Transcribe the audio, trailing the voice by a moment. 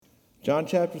John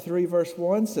chapter 3, verse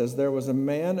 1 says, "There was a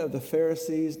man of the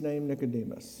Pharisees named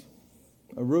Nicodemus,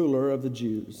 a ruler of the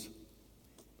Jews.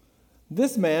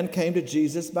 This man came to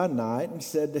Jesus by night and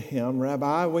said to him,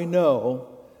 'Rabbi, we know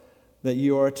that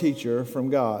you are a teacher from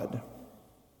God.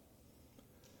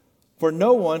 For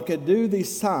no one could do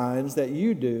these signs that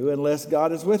you do unless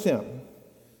God is with him.'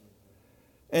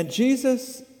 And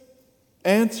Jesus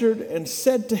answered and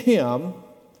said to him,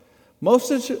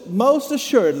 'Most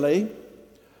assuredly,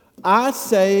 I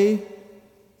say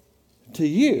to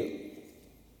you,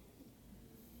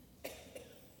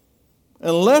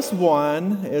 unless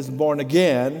one is born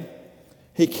again,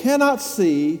 he cannot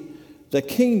see the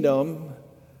kingdom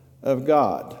of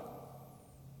God.'"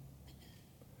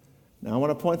 Now I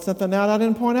want to point something out I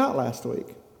didn't point out last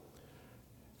week.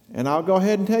 And I'll go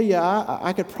ahead and tell you,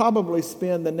 I could probably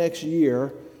spend the next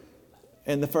year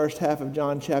in the first half of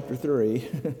John chapter 3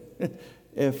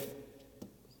 if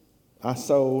I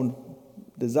so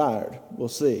desired. We'll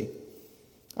see.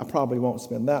 I probably won't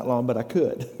spend that long, but I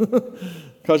could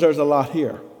because there's a lot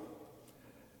here.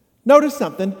 Notice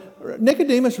something.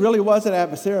 Nicodemus really wasn't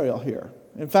adversarial here.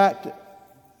 In fact,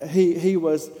 he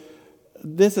was.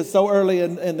 This is so early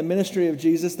in the ministry of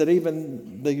Jesus that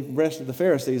even the rest of the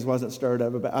Pharisees wasn't stirred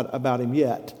up about him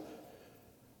yet.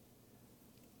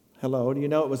 Hello, do you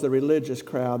know it was the religious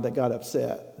crowd that got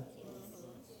upset?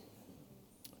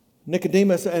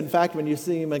 Nicodemus, in fact, when you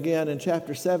see him again in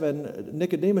chapter 7,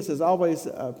 Nicodemus is always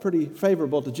pretty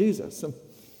favorable to Jesus.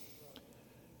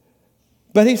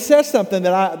 But he says something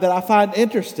that I find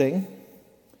interesting,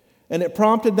 and it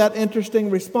prompted that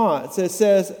interesting response. It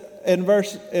says in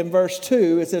verse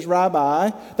 2, it says, "Rabbi."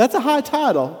 That's a high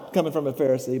title coming from a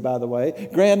Pharisee, by the way.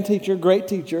 Grand teacher, great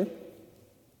teacher.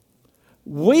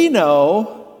 "We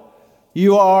know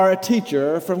you are a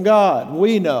teacher from God."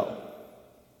 We know.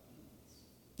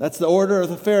 That's the order of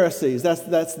the Pharisees. That's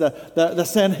the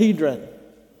Sanhedrin.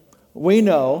 We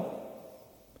know.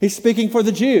 He's speaking for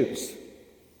the Jews.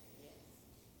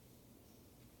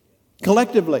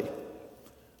 Collectively.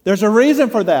 There's a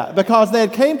reason for that. Because they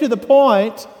had came to the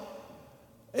point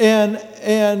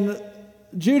in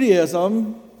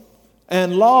Judaism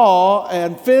and law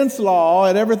and fence law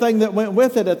and everything that went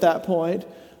with it at that point,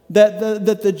 that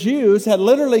the Jews had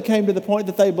literally came to the point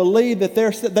that they believed that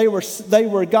they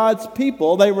were God's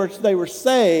people. They were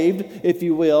saved, if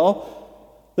you will,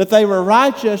 that they were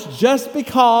righteous just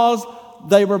because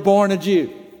they were born a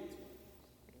Jew.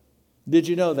 Did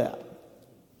you know that?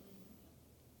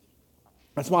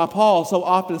 That's why Paul so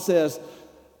often says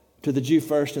to the Jew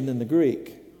first and then the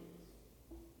Greek.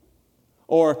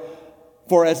 Or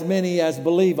for as many as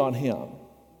believe on him.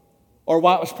 Or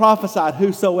what was prophesied,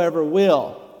 whosoever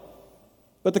will.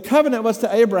 But the covenant was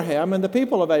to Abraham and the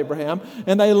people of Abraham,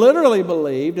 and they literally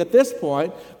believed at this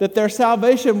point that their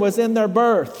salvation was in their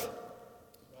birth.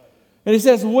 And he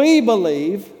says, "We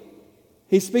believe."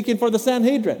 He's speaking for the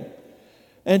Sanhedrin.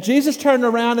 And Jesus turned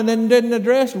around and then didn't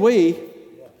address we.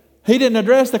 He didn't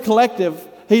address the collective.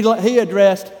 He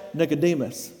addressed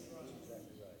Nicodemus.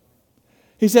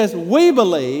 He says, "We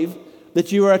believe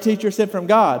that you are a teacher sent from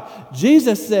God."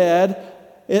 Jesus said,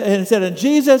 and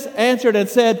Jesus answered and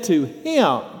said to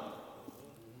him,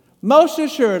 "Most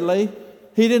assuredly,"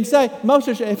 he didn't say,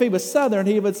 if he was Southern,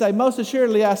 he would say, "Most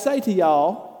assuredly I say to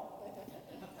y'all."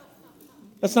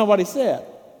 That's not what he said.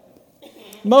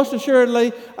 "Most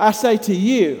assuredly I say to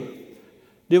you."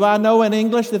 Do I know in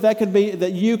English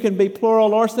that you can be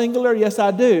plural or singular? Yes,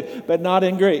 I do, but not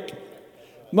in Greek.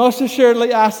 "Most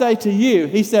assuredly I say to you."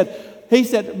 He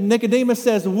said, Nicodemus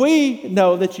says, "We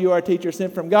know that you are a teacher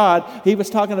sent from God." He was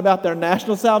talking about their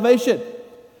national salvation.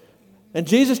 And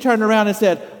Jesus turned around and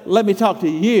said, "Let me talk to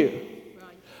you.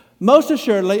 Most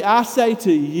assuredly I say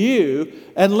to you,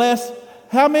 unless,"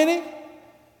 how many?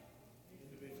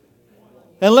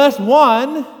 "Unless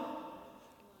one,"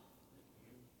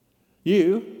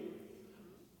 you.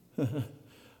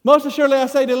 "Most assuredly I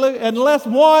say to you, unless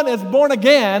one is born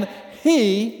again,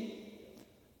 he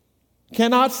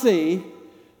cannot see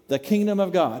the kingdom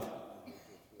of God."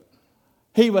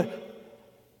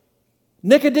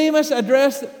 Nicodemus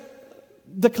addressed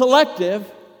the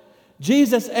collective.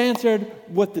 Jesus answered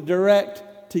with the direct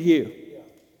to you.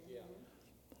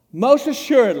 "Most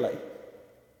assuredly,"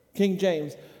 King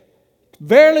James,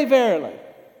 "verily, verily,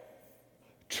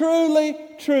 truly,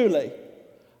 truly,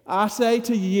 I say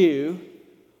to you,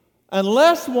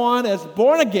 unless one is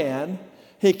born again,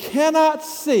 he cannot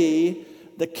see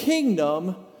the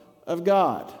kingdom of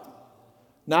God."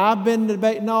 Now, I've been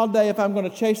debating all day if I'm going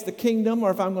to chase the kingdom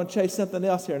or if I'm going to chase something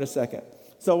else here in a second.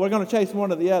 So we're going to chase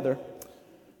one or the other.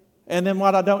 And then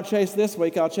what I don't chase this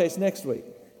week, I'll chase next week.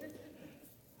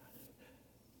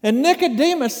 And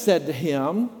Nicodemus said to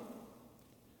him,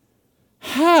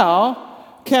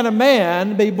 how can a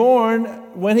man be born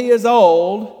when he is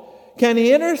old? Can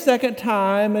he enter a second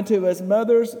time into his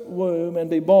mother's womb and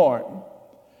be born?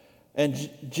 And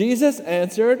Jesus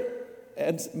answered,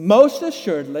 and most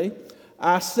assuredly,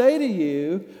 I say to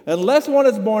you, unless one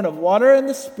is born of water and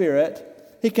the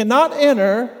Spirit, he cannot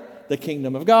enter the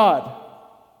kingdom of God.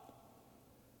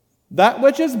 That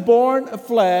which is born of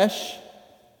flesh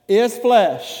is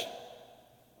flesh.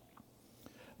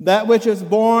 That which is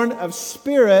born of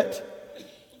spirit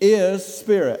is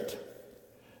spirit.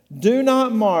 Do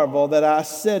not marvel that I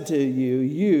said to you,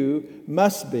 you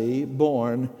must be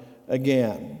born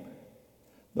again.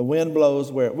 The wind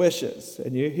blows where it wishes,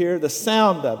 and you hear the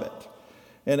sound of it,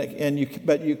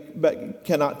 but you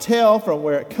cannot tell from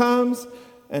where it comes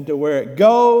and to where it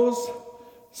goes.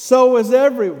 So is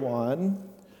everyone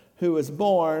who is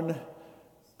born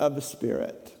of the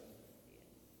Spirit.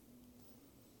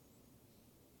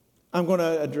 I'm going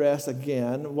to address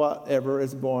again, whatever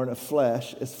is born of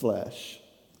flesh is flesh.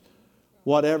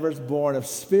 Whatever is born of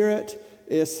spirit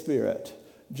is spirit.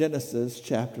 Genesis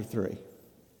chapter 3.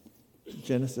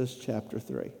 Genesis chapter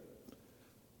 3.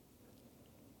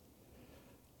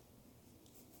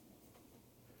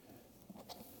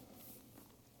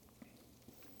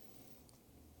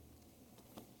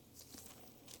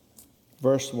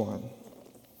 Verse 1.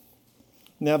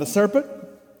 Now the serpent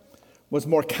was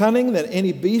more cunning than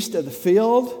any beast of the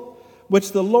field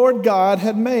which the Lord God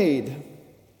had made.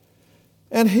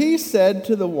 And he said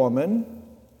to the woman,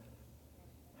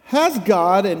 has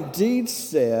God indeed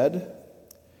said,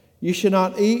 you should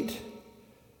not eat?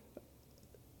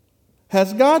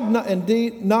 Has God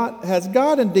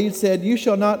indeed said, you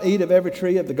shall not eat of every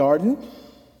tree of the garden?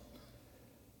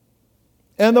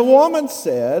 And the woman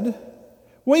said,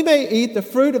 we may eat the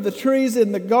fruit of the trees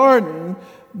in the garden,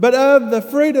 but of the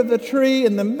fruit of the tree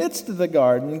in the midst of the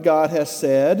garden, God has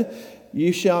said,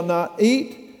 you shall not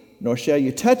eat, nor shall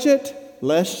you touch it,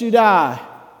 lest you die.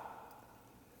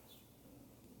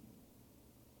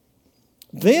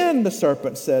 Then the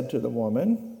serpent said to the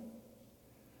woman,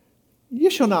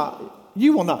 you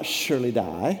will not surely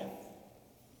die.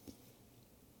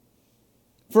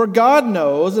 For God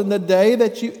knows in the day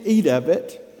that you eat of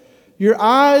it, your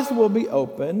eyes will be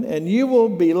open, and you will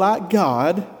be like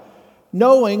God,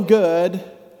 knowing good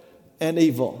and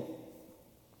evil.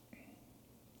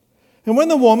 And when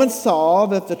the woman saw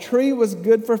that the tree was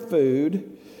good for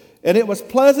food, and it was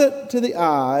pleasant to the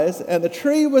eyes, and the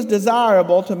tree was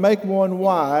desirable to make one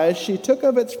wise, she took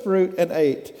of its fruit and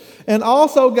ate, and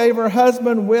also gave her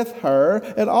husband with her,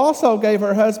 and also gave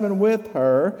her husband with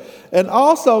her, and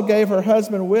also gave her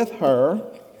husband with her.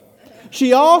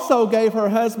 She also gave her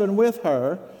husband with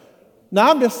her. Now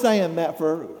I'm just saying that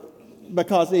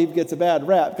because Eve gets a bad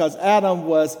rap, because Adam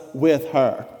was with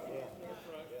her.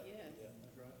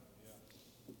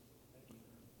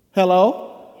 Hello?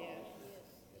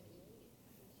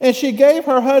 And she gave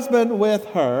her husband with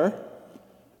her,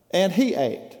 and he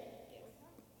ate.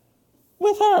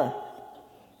 With her.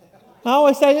 I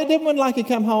always say it didn't like he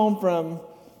come home from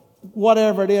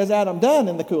whatever it is Adam done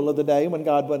in the cool of the day when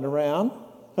God wasn't around,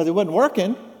 because he wasn't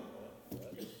working.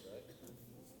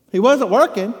 He wasn't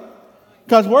working,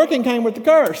 because working came with the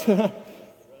curse.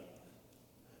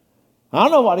 I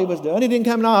don't know what he was doing. He didn't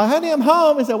come in. I had him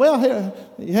home and said, well, here,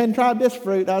 you hadn't tried this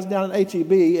fruit. I was down at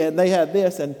HEB, and they had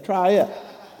this, and try it.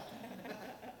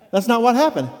 That's not what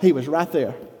happened. He was right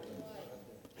there.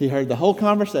 He heard the whole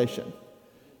conversation.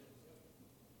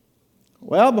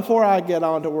 Well, before I get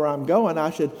on to where I'm going,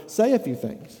 I should say a few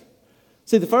things.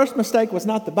 See, the first mistake was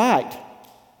not the bite.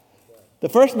 The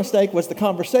first mistake was the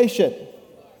conversation.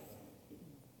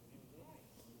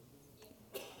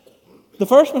 The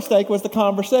first mistake was the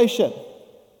conversation.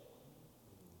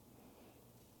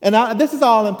 And this is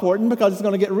all important because it's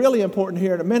going to get really important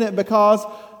here in a minute, because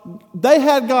they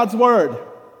had God's word.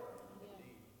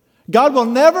 God will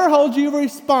never hold you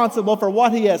responsible for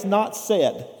what he has not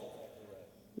said.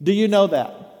 Do you know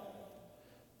that?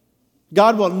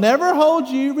 God will never hold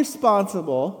you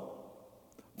responsible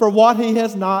for what he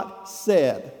has not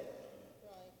said.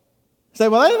 You say,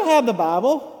 well, they didn't have the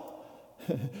Bible.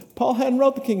 Paul hadn't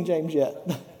wrote the King James yet.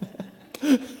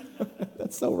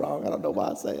 That's so wrong. I don't know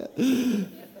why I say it.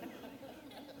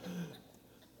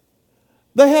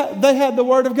 They had the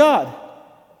Word of God.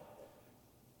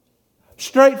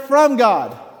 Straight from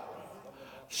God.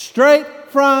 Straight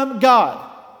from God.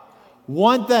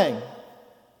 One thing.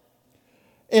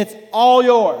 It's all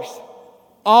yours.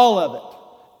 All of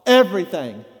it.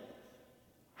 Everything.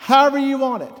 However you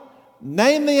want it.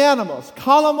 Name the animals.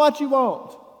 Call them what you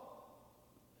want.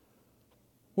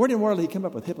 Where in the world did he come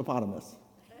up with hippopotamus?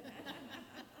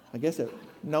 I guess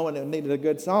no one needed a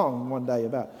good song one day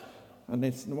about, I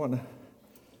want a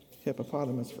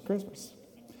hippopotamus for Christmas.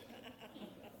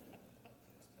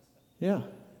 Yeah.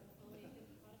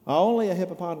 Only a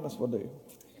hippopotamus will do.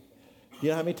 You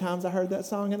know how many times I heard that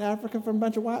song in Africa from a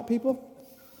bunch of white people?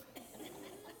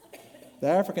 The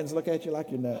Africans look at you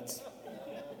like you're nuts.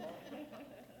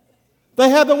 They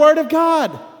had the Word of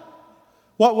God.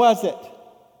 What was it?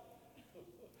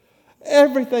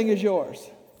 Everything is yours.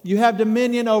 You have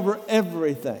dominion over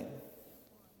everything.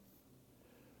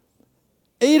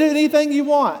 Eat anything you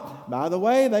want. By the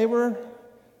way, they were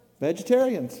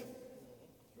vegetarians.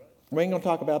 We ain't going to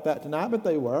talk about that tonight, but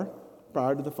they were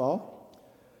prior to the fall.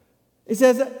 He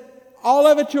says, all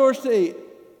of it's yours to eat.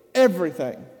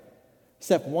 Everything.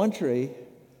 Except one tree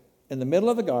in the middle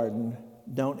of the garden.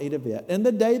 Don't eat of it. And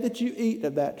the day that you eat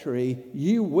of that tree,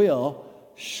 you will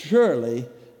surely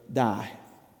die.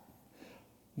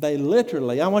 They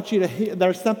literally, I want you to hear,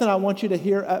 there's something I want you to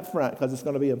hear up front because it's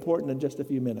going to be important in just a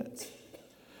few minutes.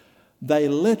 They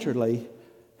literally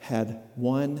had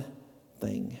one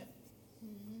thing.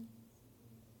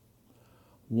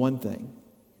 One thing.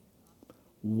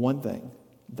 One thing.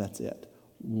 That's it.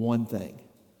 One thing.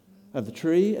 Of the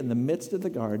tree in the midst of the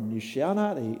garden you shall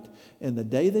not eat, and the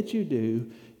day that you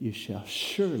do, you shall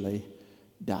surely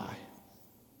die.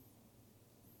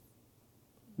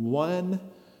 One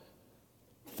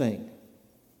thing.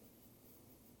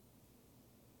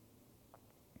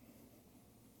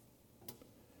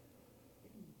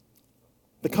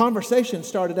 The conversation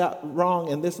started out wrong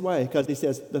in this way because he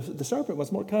says the serpent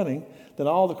was more cunning than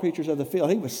all the creatures of the field.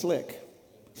 He was slick.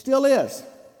 Still is.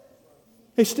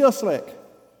 He's still slick.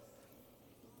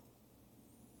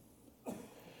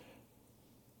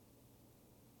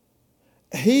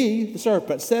 He, the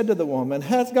serpent, said to the woman,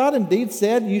 has God indeed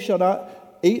said you shall not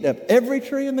eat of every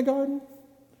tree in the garden?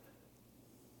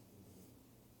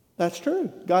 That's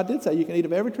true. God did say you can eat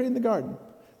of every tree in the garden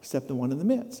except the one in the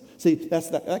midst. See,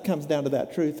 that comes down to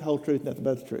that truth, whole truth, nothing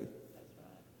but the truth.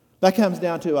 That comes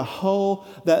down to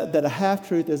that a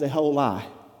half-truth is a whole lie.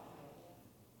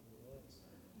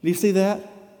 Do you see that?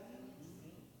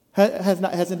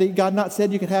 Has indeed God not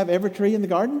said you can have every tree in the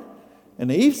garden?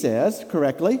 And Eve says,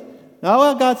 correctly, no,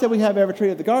 well, God said we have every tree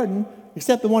of the garden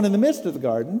except the one in the midst of the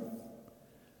garden.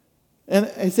 And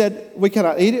he said, we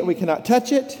cannot eat it, we cannot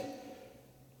touch it.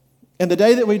 And the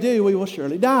day that we do, we will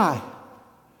surely die.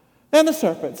 And the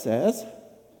serpent says,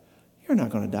 you're not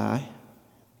going to die.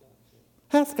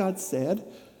 Has God said?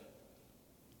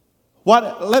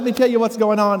 Let me tell you what's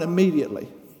going on immediately.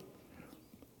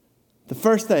 The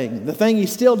first thing, the thing he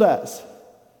still does.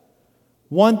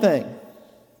 One thing.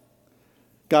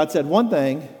 God said one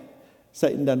thing.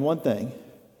 Satan done one thing.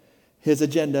 His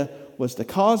agenda was to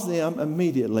cause them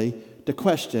immediately to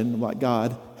question what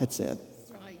God had said.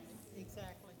 Right,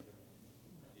 exactly.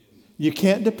 You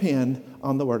can't depend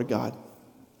on the Word of God.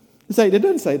 You say, it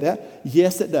doesn't say that.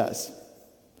 Yes, it does.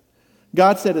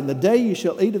 God said, in the day you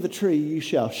shall eat of the tree, you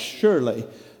shall surely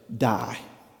die.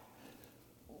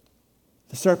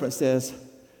 The serpent says,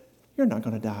 you're not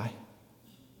going to die.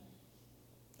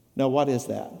 Now, what is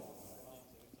that?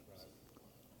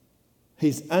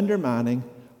 He's undermining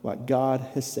what God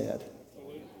has said,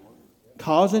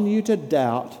 causing you to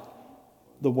doubt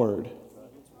the Word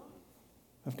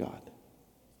of God.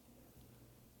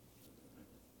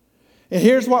 And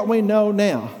here's what we know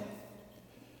now.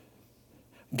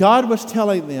 God was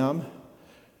telling them,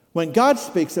 when God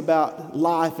speaks about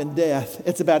life and death,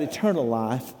 it's about eternal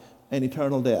life and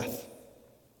eternal death.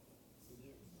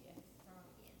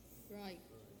 Right.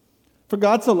 For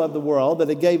God so loved the world that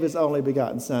he gave his only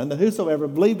begotten Son, that whosoever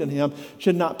believed in him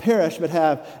should not perish but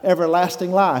have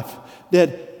everlasting life.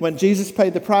 When Jesus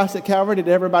paid the price at Calvary, did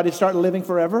everybody start living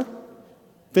forever?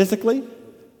 Physically?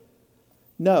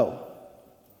 No.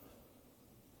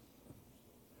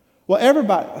 Well,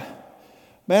 everybody,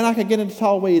 man, I could get into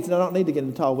tall weeds, and I don't need to get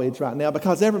into tall weeds right now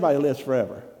because everybody lives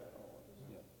forever.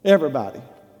 Everybody.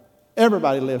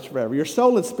 Everybody lives forever. Your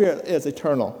soul and spirit is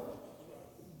eternal.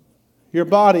 Your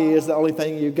body is the only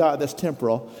thing you've got that's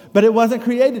temporal, but it wasn't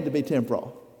created to be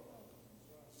temporal.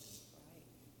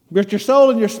 But your soul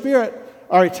and your spirit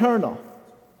are eternal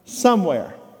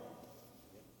somewhere.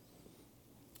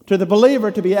 To the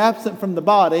believer, to be absent from the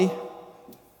body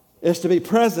is to be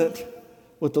present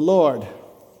with the Lord.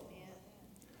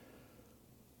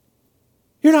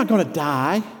 You're not going to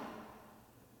die.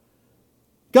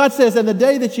 God says, in the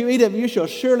day that you eat of it, you shall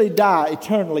surely die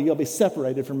eternally. You'll be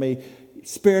separated from me.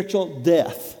 Spiritual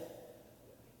death.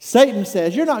 Satan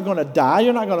says, you're not going to die.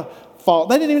 You're not going to fall.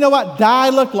 They didn't even know what die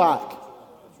looked like.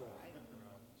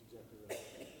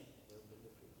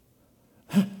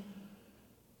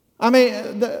 I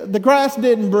mean, the grass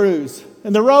didn't bruise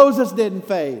and the roses didn't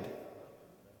fade.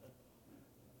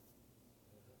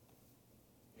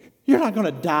 You're not going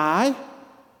to die.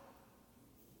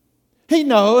 He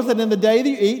knows that in the day that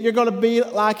you eat, you're going to be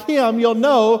like him. You'll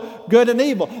know good and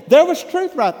evil. There was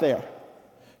truth right there.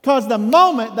 Because the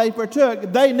moment they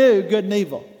partook, they knew good and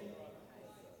evil.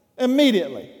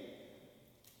 Immediately.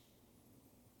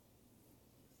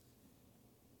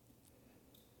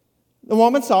 The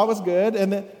woman saw it was good.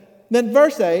 And then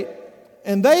verse 8,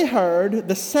 and they heard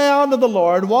the sound of the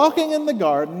Lord walking in the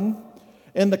garden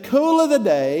in the cool of the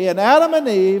day, and Adam and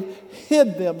Eve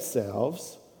hid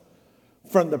themselves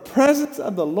from the presence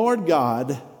of the Lord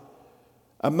God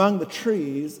among the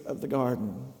trees of the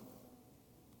garden.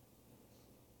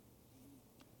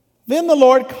 Then the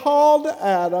Lord called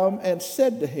Adam and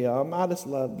said to him, I just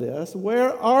love this,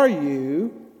 where are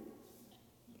you?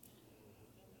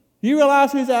 You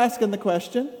realize who's asking the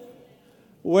question?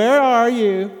 Where are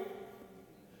you?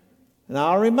 And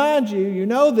I'll remind you, you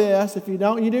know this. If you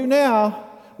don't, you do now.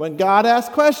 When God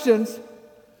asks questions,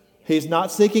 He's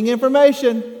not seeking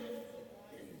information.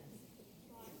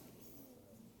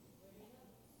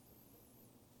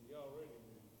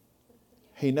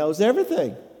 He knows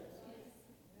everything.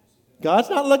 God's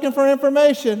not looking for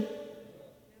information.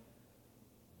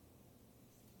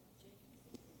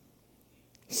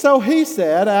 So he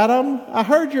said, Adam, I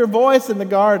heard your voice in the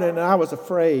garden and I was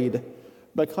afraid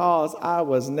because I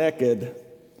was naked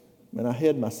and I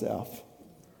hid myself.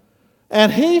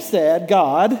 And he said,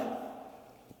 God,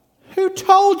 who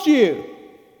told you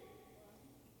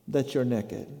that you're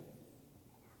naked?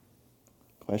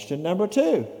 Question number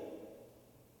 2.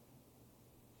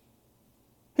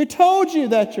 Who told you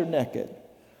that you're naked?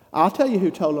 I'll tell you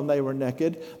who told them they were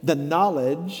naked. The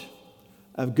knowledge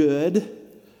of good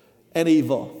and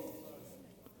evil.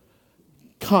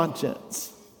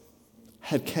 Conscience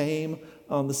had came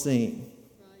on the scene.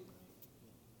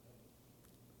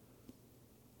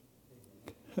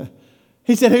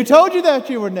 He said, who told you that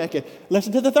you were naked?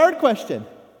 Listen to the third question.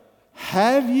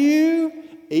 Have you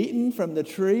eaten from the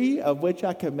tree of which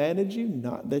I commanded you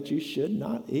not that you should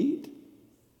not eat?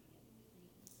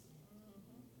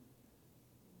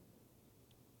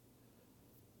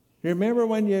 You remember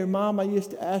when your mama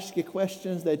used to ask you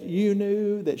questions that you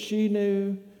knew, that she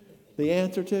knew the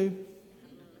answer to?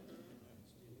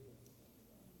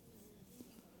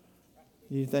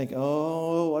 You think,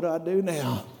 oh, what do I do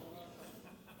now?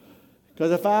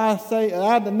 Because if I say,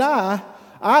 I deny,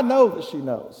 I know that she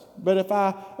knows. But if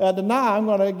I deny, I'm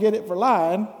going to get it for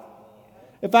lying.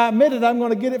 If I admit it, I'm going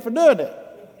to get it for doing it.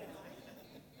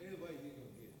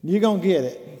 You're going to get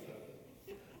it.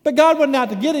 But God wasn't out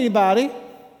to get anybody.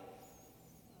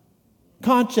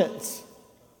 Conscience.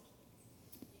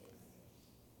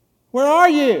 Where are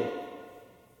you?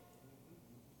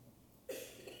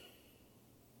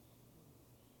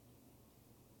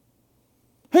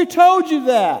 Who told you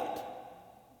that?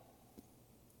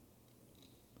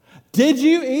 Did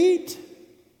you eat?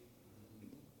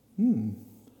 You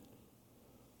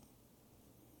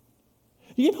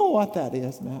know what that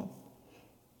is, Matt?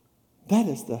 That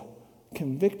is the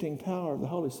convicting power of the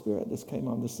Holy Spirit that came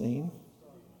on the scene.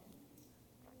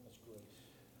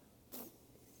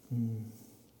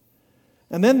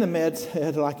 And then the man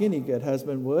said, like any good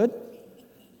husband would,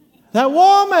 that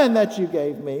woman that you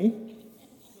gave me,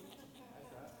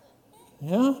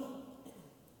 yeah,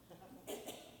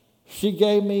 she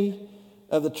gave me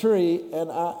of the tree and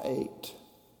I ate.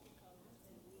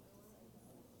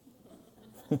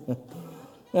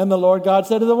 And the Lord God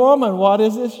said to the woman, what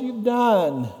is this you've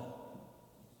done?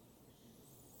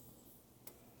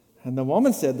 And the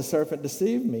woman said, the serpent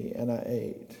deceived me and I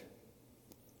ate.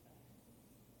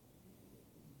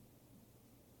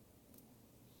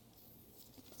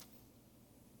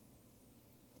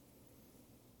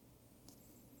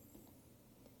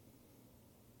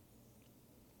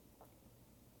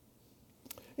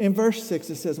 In verse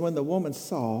 6 it says, when the woman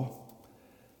saw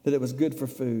that it was good for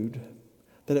food,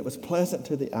 that it was pleasant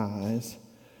to the eyes,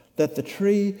 that the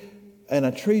tree and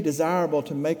a tree desirable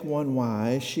to make one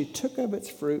wise, she took of its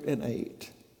fruit and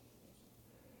ate.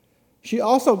 She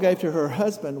also gave to her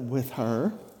husband with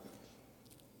her,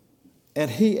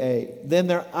 and he ate. Then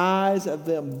their eyes of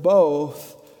them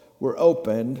both were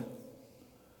opened,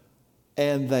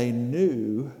 and they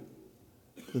knew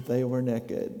that they were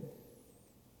naked.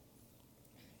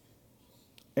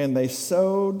 And they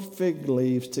sewed fig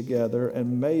leaves together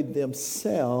and made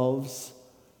themselves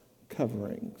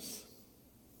coverings.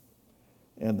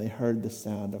 And they heard the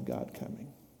sound of God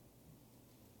coming.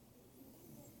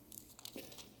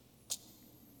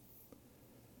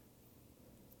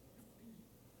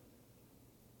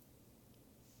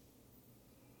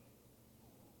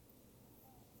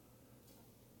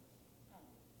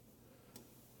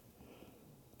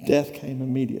 Death came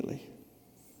immediately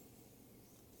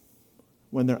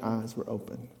when their eyes were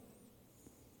open.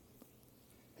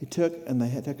 He took and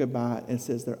they took a bite, and it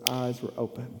says their eyes were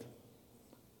opened.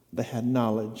 They had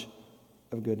knowledge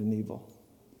of good and evil.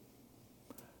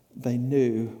 They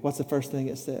knew, what's the first thing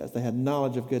it says? They had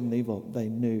knowledge of good and evil. They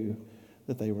knew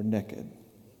that they were naked.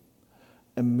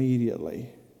 Immediately,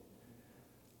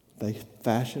 they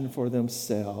fashioned for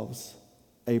themselves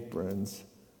aprons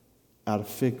out of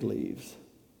fig leaves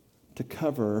to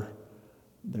cover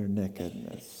their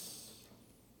nakedness.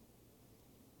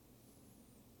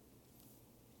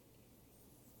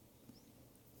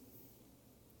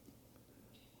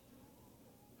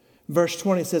 Verse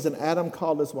 20 says, and Adam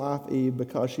called his wife Eve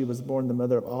because she was born the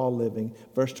mother of all living.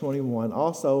 Verse 21,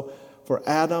 also for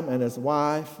Adam and his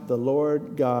wife, the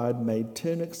Lord God made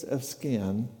tunics of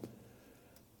skin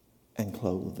and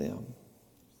clothed them.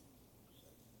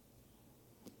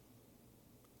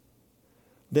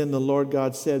 Then the Lord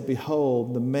God said,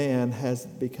 behold, the man has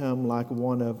become like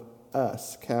one of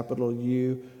us, capital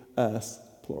U, us,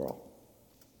 plural,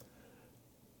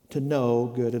 to know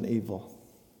good and evil.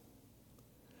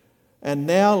 And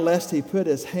now, lest he put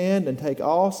his hand and take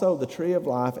also the tree of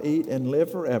life, eat and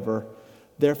live forever.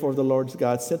 Therefore the Lord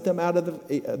God sent them out of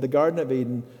the Garden of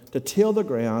Eden to till the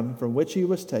ground from which he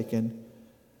was taken.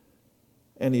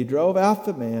 And he drove out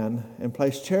the man and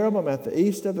placed cherubim at the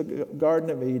east of the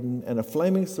Garden of Eden and a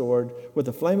flaming sword, with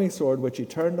a flaming sword which he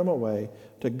turned them away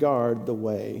to guard the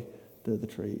way to the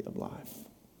tree of life.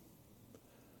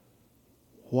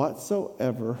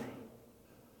 Whatsoever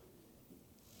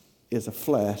is a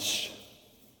flesh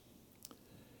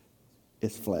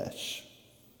is flesh.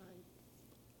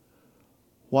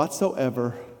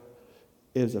 Whatsoever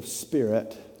is of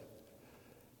spirit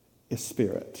is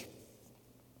spirit.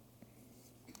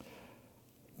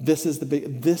 This is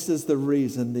the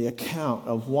reason, the account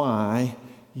of why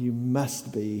you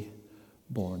must be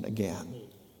born again.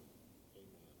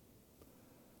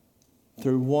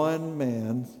 Through one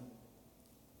man,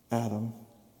 Adam,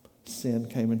 sin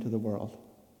came into the world.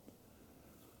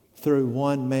 Through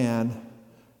one man,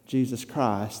 Jesus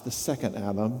Christ, the second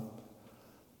Adam,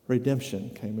 redemption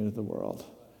came into the world.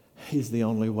 He's the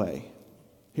only way.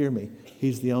 Hear me.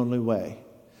 He's the only way.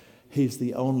 He's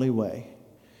the only way.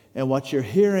 And what you're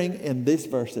hearing in these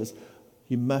verses,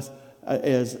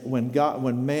 is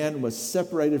when man was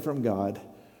separated from God,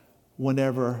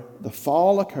 whenever the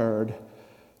fall occurred,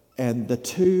 and the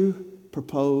two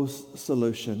proposed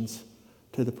solutions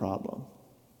to the problem.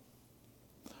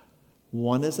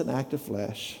 One is an act of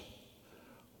flesh.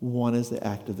 One is the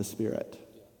act of the Spirit.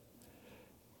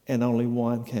 And only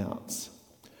one counts.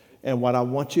 And what I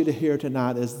want you to hear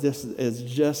tonight is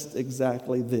just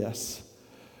exactly this.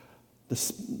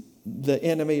 The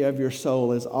enemy of your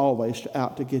soul is always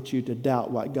out to get you to doubt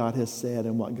what God has said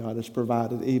and what God has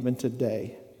provided, even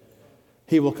today.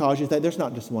 He will cause you to think there's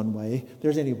not just one way,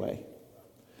 there's any way.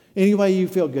 Any way you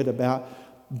feel good about.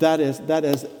 That is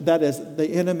the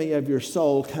enemy of your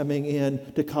soul coming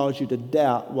in to cause you to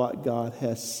doubt what God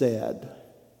has said.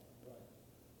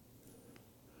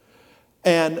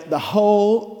 And the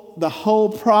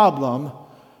whole problem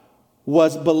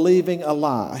was believing a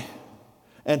lie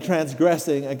and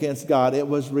transgressing against God. It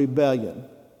was rebellion.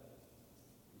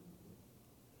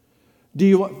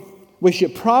 We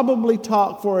should probably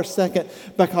talk for a second,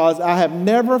 because I have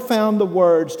never found the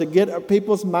words to get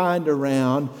people's mind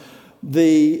around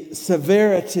the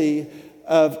severity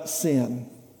of sin.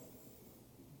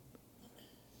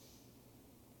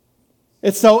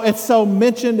 It's so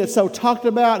mentioned, it's so talked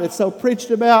about, it's so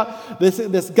preached about.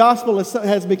 This gospel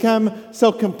has become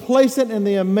so complacent in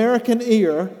the American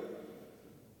ear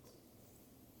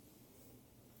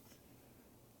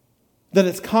that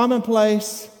it's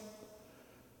commonplace,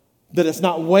 that it's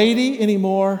not weighty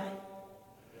anymore,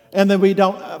 and that we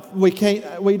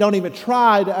don't even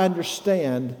try to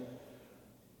understand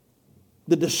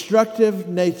the destructive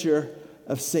nature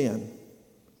of sin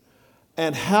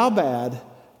and how bad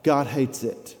God hates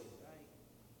it.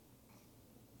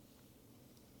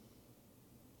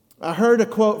 I heard a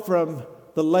quote from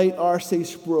the late R.C.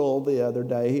 Sproul the other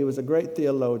day. He was a great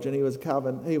theologian. He was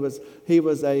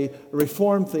a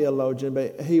Reformed theologian,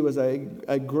 but he was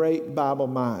a great Bible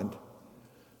mind.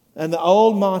 And the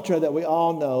old mantra that we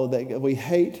all know, that we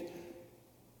hate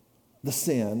the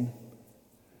sin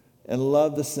and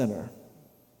love the sinner.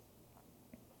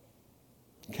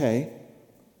 Okay.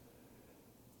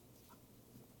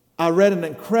 I read an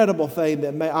incredible thing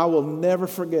that I will never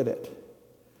forget it.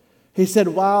 He said,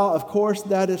 while of course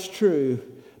that is true,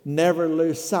 never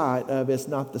lose sight of it's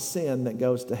not the sin that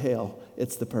goes to hell,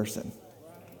 it's the person.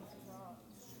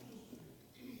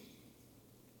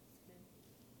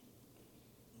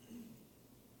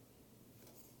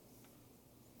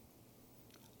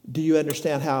 Do you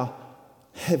understand how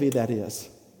heavy that is?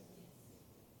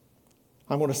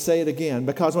 I'm going to say it again,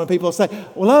 because when people say,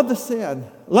 well, love the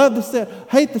sin,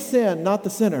 hate the sin, not the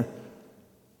sinner.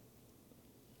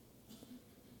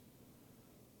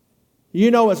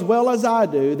 You know as well as I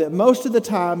do that most of the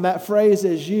time that phrase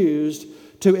is used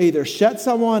to either shut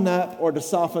someone up or to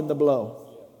soften the blow.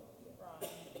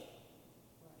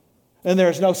 And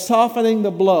there's no softening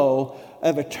the blow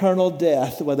of eternal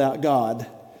death without God.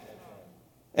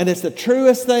 And it's the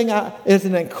truest thing. It's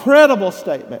an incredible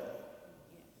statement.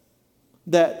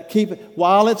 That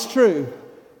while it's true,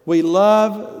 we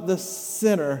love the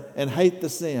sinner and hate the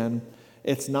sin,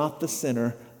 it's not the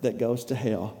sinner that goes to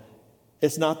hell.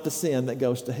 It's not the sin that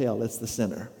goes to hell, it's the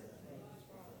sinner.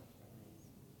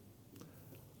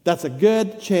 That's a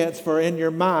good chance for, in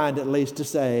your mind at least, to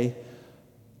say,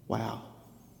 wow.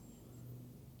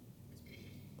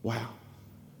 Wow.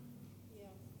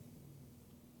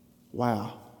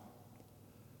 Wow.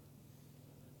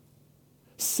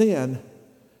 Sin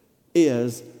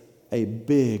is a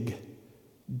big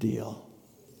deal.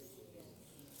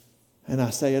 And I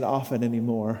say it often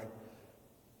anymore.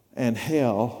 And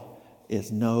hell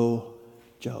is no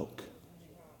joke.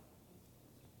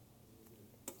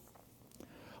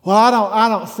 Well, I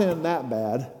don't sin that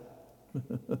bad.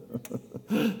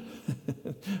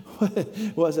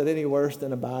 Was it any worse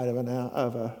than a bite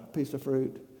of a piece of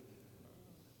fruit?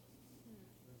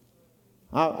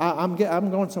 I'm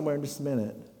going somewhere in just a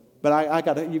minute, but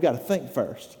you got to think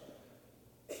first.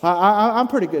 I'm a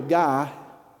pretty good guy.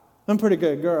 I'm a pretty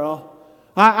good girl.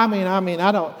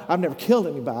 I've never killed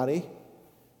anybody.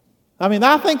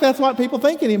 I think that's what people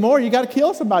think anymore. You got to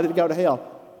kill somebody to go to hell.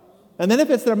 And then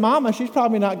if it's their mama, she's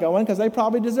probably not going because they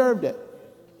probably deserved it.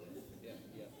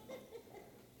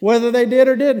 Whether they did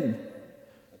or didn't.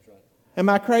 Am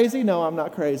I crazy? No, I'm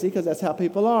not crazy, because that's how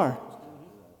people are.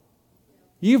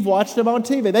 You've watched them on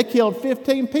TV. They killed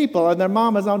 15 people and their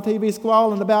mama's on TV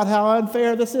squalling about how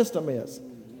unfair the system is.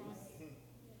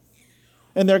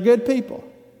 And they're good people.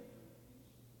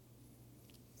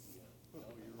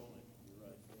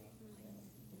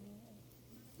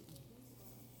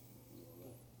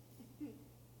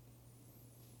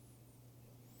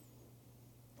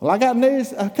 Well, I got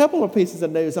a couple of pieces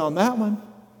of news on that one.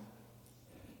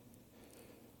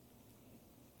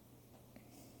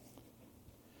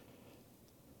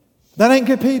 That ain't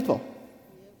good people.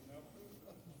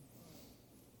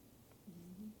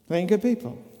 They ain't good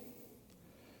people.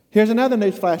 Here's another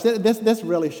news flash. This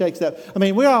really shakes up.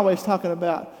 We're always talking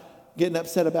about getting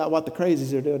upset about what the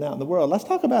crazies are doing out in the world. Let's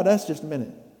talk about us just a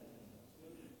minute.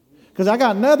 Because I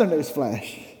got another news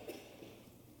flash.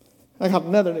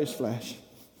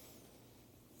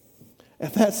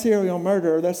 If that serial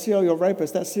murderer, that serial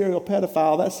rapist, that serial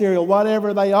pedophile, that serial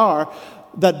whatever they are,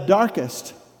 the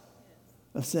darkest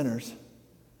of sinners,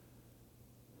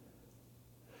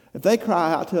 if they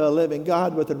cry out to a living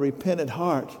God with a repentant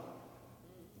heart,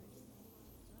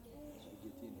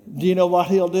 do you know what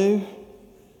he'll do?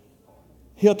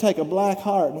 He'll take a black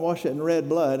heart and wash it in red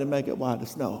blood and make it white as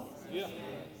snow.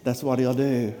 That's what he'll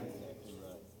do.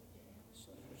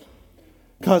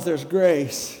 Because there's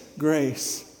grace,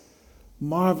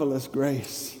 marvelous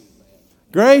grace.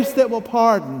 Grace that will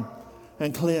pardon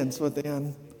and cleanse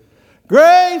within.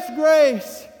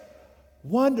 Grace,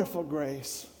 wonderful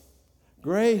grace.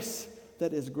 Grace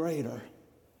that is greater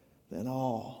than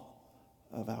all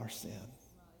of our sin.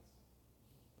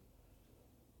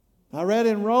 I read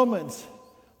in Romans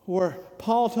where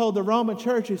Paul told the Roman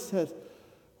church, he says,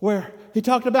 where he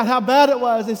talked about how bad it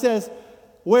was. He says,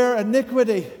 where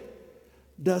iniquity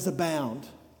does abound,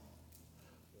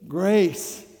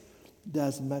 grace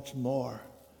does much more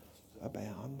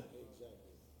abound.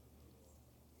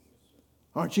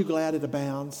 Aren't you glad it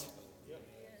abounds?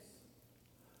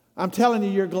 I'm telling you,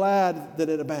 you're glad that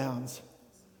it abounds.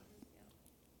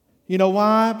 You know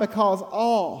why? Because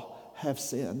all have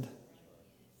sinned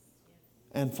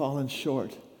and fallen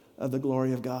short of the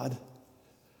glory of God.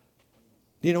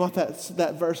 Do you know what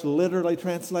that verse literally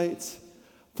translates?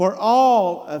 For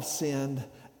all have sinned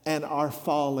and are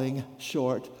falling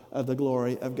short of the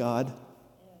glory of God.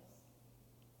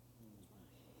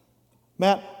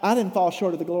 Matt, I didn't fall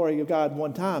short of the glory of God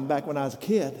one time back when I was a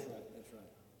kid.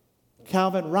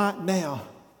 Calvin, right now,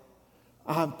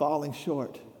 I'm falling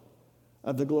short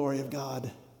of the glory of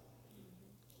God.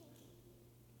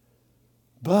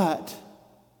 But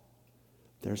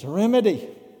there's a remedy.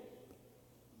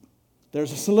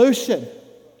 There's a solution.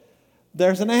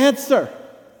 There's an answer.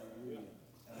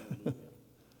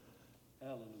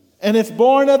 And it's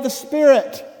born of the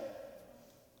Spirit.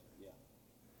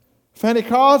 Fanny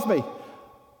Crosby,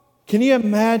 can you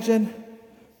imagine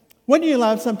Wouldn't you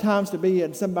love sometimes to be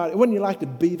in somebody, wouldn't you like to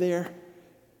be there?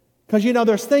 Because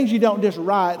there's things you don't just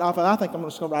write off of. I think I'm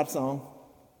just going to write a song.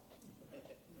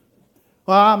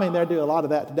 Well, they do a lot of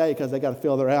that today because they got to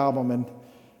fill their album and,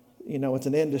 it's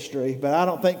an industry. But I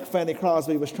don't think Fanny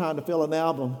Crosby was trying to fill an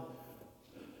album.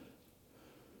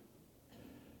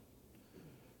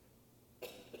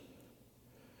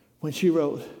 When she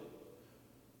wrote,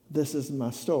 "This is my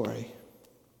story.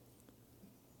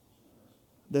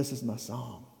 This is my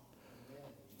song."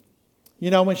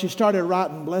 When she started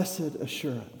writing "Blessed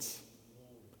Assurance,"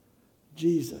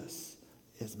 Jesus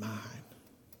is mine.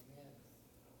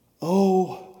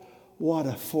 Oh, what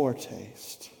a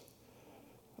foretaste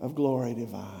of glory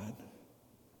divine.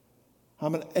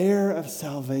 I'm an heir of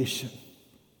salvation,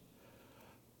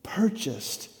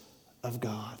 purchased of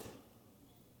God.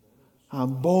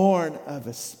 I'm born of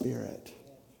His Spirit,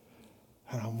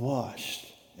 and I'm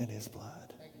washed in His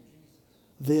blood.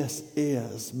 This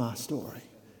is my story.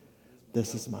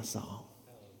 This is my song.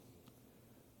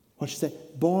 What'd she say?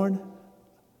 Born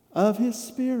of His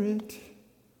Spirit,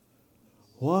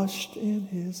 washed in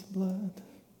His blood.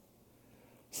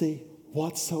 See,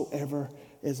 whatsoever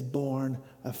is born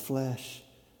of flesh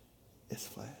is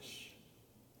flesh.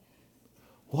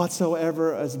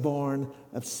 Whatsoever is born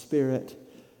of spirit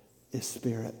is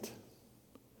spirit.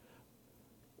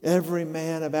 Every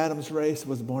man of Adam's race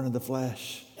was born of the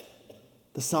flesh.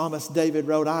 The psalmist David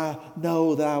wrote, "I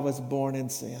know that I was born in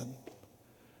sin,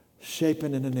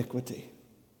 shapen in iniquity,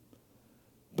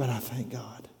 but I thank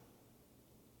God."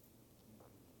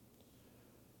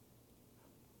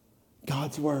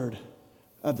 God's word,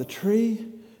 "Of the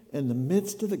tree in the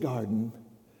midst of the garden,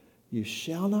 you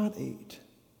shall not eat.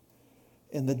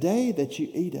 In the day that you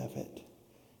eat of it,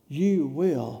 you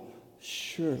will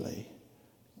surely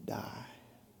die."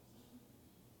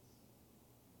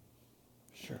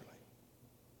 Surely.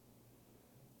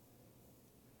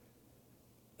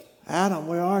 Adam,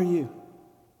 where are you?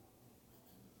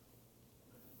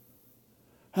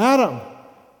 Adam,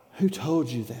 who told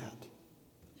you that?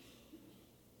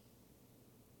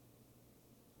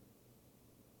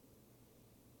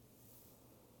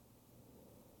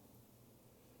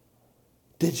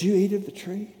 Did you eat of the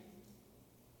tree,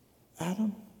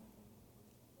 Adam?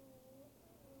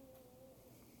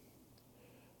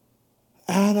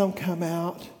 Adam come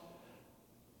out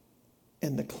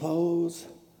in the clothes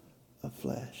of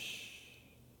flesh.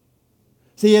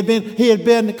 See, he had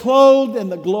been clothed in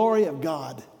the glory of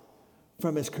God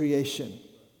from his creation.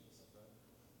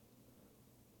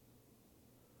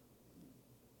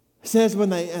 It says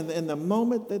when in the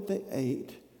moment that they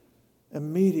ate,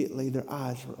 immediately their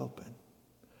eyes were open.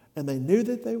 And they knew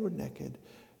that they were naked.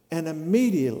 And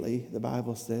immediately, the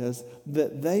Bible says,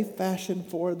 that they fashioned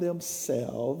for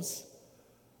themselves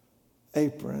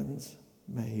aprons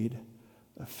made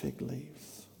of fig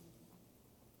leaves.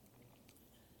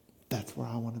 That's where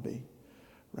I want to be,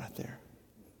 right there.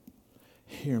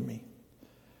 Hear me.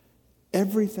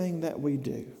 Everything that we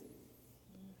do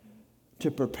to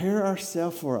prepare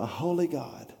ourselves for a holy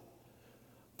God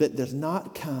that does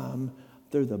not come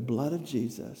through the blood of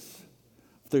Jesus,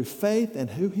 through faith in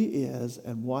who He is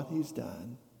and what He's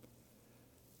done,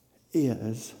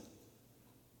 is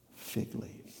fig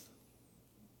leaves.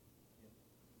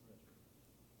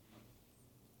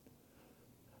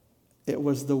 It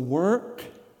was the work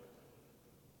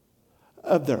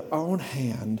of their own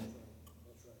hand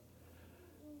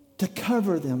to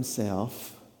cover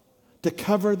themselves, to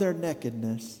cover their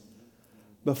nakedness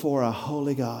before a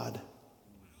holy God.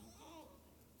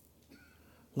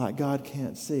 Like God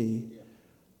can't see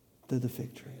through the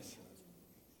fig trees.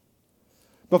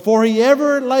 Before He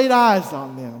ever laid eyes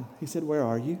on them, He said, "Where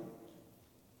are you?"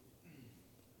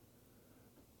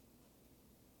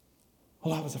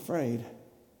 Well, I was afraid.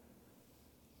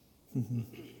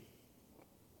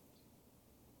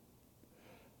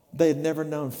 They had never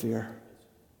known fear.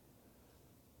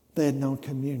 They had known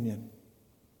communion.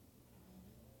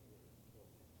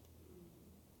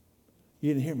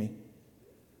 You didn't hear me.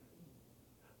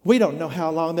 We don't know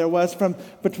how long there was from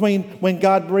between when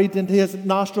God breathed into his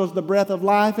nostrils the breath of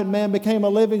life and man became a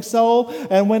living soul,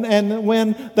 and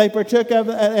when they partook of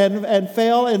and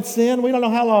fell in sin. We don't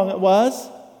know how long it was.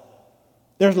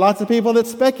 There's lots of people that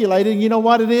speculated. You know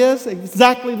what it is?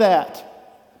 Exactly that.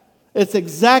 It's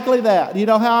exactly that. You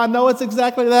know how I know it's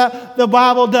exactly that? The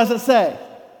Bible doesn't say.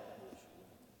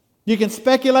 You can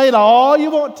speculate all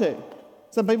you want to.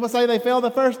 Some people say they fell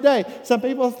the first day. Some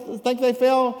people think they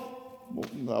fell.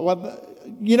 Well,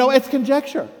 you know, it's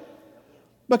conjecture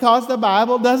because the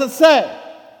Bible doesn't say.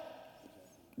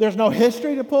 There's no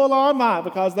history to pull on mine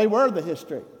because they were the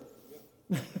history.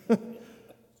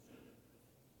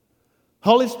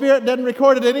 Holy Spirit doesn't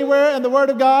record it anywhere in the Word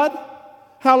of God,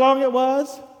 how long it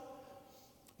was.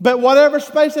 But whatever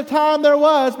space of time there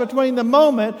was between the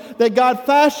moment that God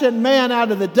fashioned man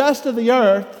out of the dust of the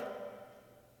earth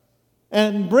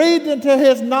and breathed into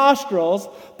his nostrils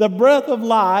the breath of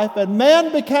life, and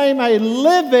man became a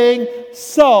living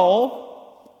soul,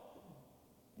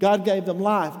 God gave them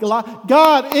life.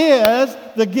 God is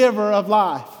the giver of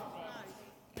life.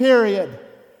 Period.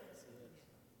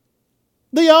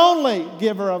 The only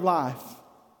giver of life.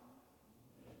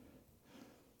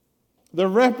 The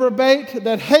reprobate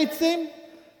that hates him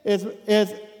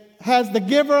has the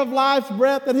giver of life's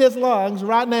breath in his lungs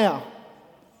right now.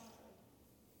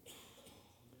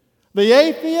 The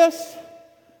atheist,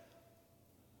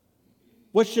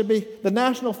 which should be the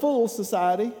National Fools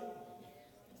Society,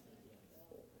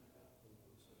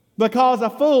 because a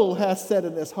fool has said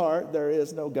in his heart, there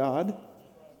is no God,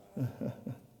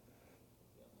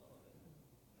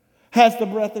 has the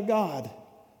breath of God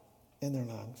in their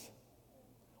lungs.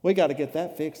 We got to get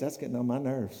that fixed. That's getting on my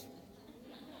nerves.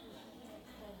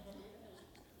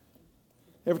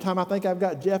 Every time I think I've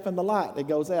got Jeff in the light, it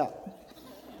goes out.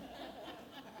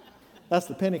 That's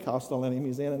the Pentecostal in him.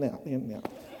 He's in and out, in and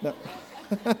out. No.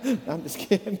 I'm just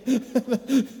kidding.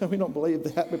 We don't believe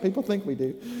that, but people think we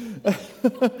do.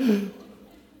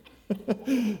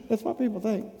 That's what people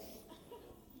think.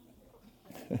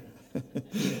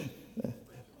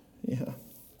 Yeah.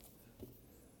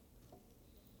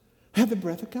 Have the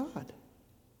breath of God.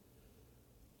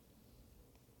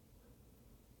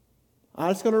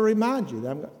 I'm just going to remind you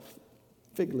that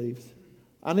fig leaves.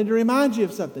 I need to remind you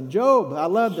of something. Job, I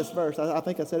love this verse. I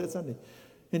think I said it Sunday.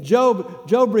 And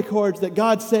Job records that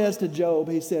God says to Job,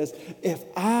 he says, if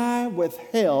I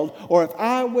withheld or if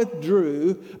I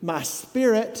withdrew my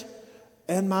spirit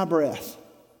and my breath,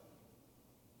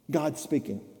 God's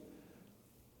speaking.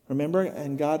 Remember,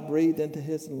 and God breathed into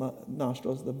his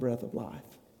nostrils the breath of life.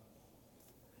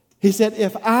 He said,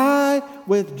 if I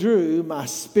withdrew my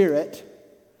spirit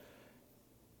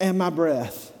and my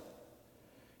breath,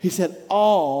 he said,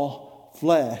 all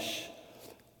flesh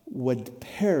would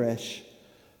perish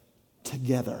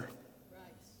together.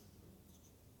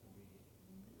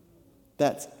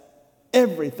 That's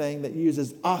everything that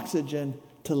uses oxygen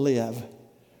to live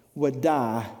would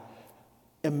die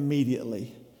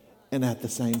immediately and at the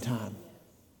same time.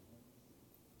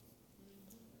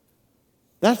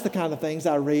 That's the kind of things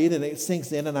I read and it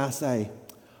sinks in and I say,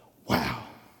 wow.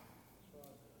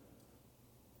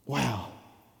 Wow.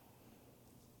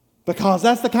 Because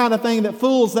that's the kind of thing that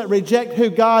fools that reject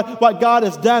what God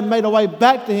has done, made a way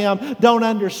back to him, don't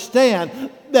understand.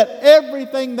 That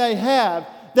everything they have,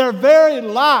 their very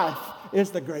life, is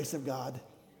the grace of God.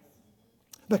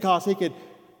 Because he could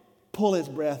pull his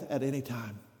breath at any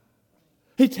time.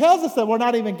 He tells us that we're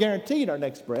not even guaranteed our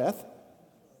next breath.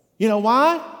 You know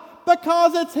why?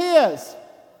 Because it's his.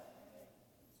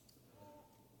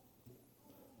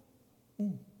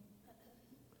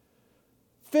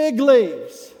 Fig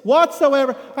leaves,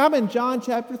 whatsoever. I'm in John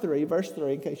chapter 3, verse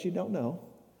 3, in case you don't know.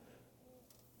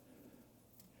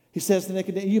 He says to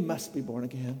Nicodemus, you must be born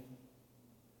again.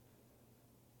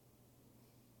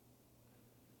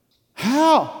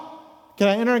 How? Can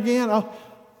I enter again? Oh.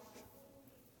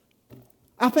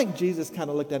 I think Jesus kind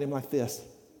of looked at him like this.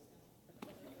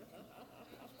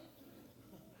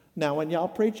 Now, when y'all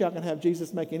preach, y'all can have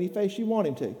Jesus make any face you want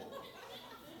him to.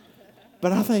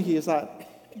 But I think he is like,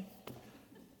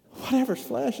 whatever's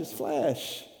flesh is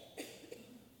flesh.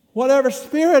 Whatever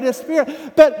spirit is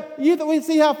spirit. But we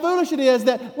see how foolish it is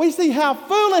that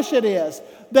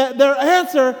their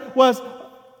answer was,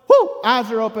 whoo, eyes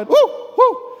are open, whoo,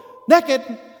 whoo, naked,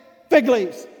 fig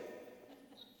leaves.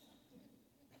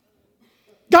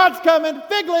 God's coming,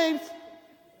 fig leaves.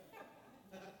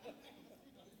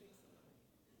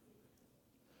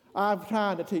 I'm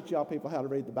trying to teach y'all people how to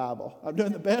read the Bible. I'm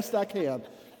doing the best I can.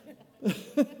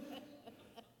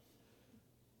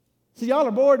 See, y'all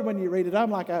are bored when you read it. I'm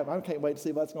like, I can't wait to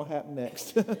see what's going to happen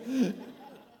next.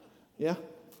 Yeah?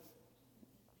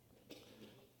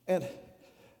 And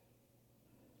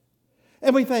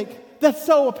we think, that's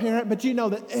so apparent, but you know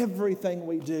that everything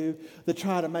we do to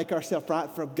try to make ourselves right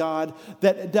for God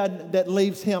that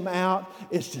leaves him out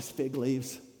is just fig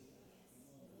leaves.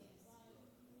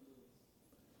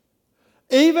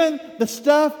 Even the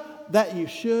stuff that you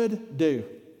should do.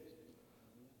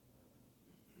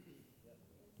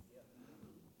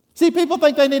 See, people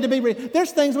think they need to be...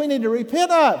 There's things we need to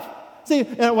repent of. See,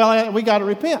 we got to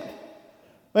repent.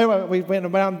 We've been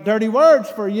around dirty words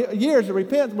for years.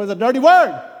 Repent was a dirty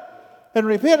word. And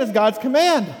repent is God's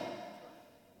command.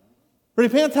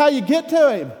 Repent's how you get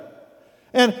to him.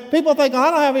 And people think, oh,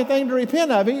 I don't have anything to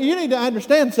repent of. You need to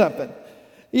understand something.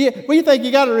 We think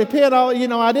you got to repent.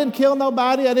 I didn't kill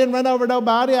nobody. I didn't run over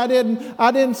nobody. I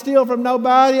didn't steal from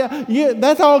nobody.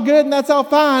 That's all good and that's all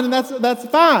fine and that's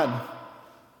fine.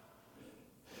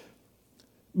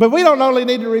 But we don't only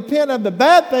need to repent of the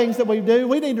bad things that we do.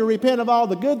 We need to repent of all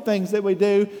the good things that we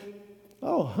do.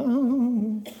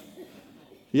 Oh,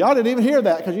 y'all didn't even hear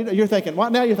that because you're thinking,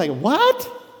 what now? You're thinking,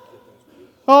 what?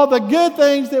 All the good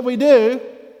things that we do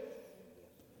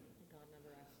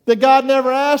that God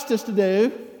never asked us to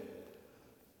do.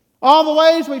 All the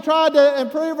ways we tried to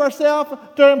improve ourselves,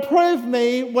 to improve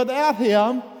me without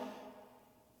Him.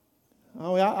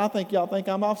 Oh, I think y'all think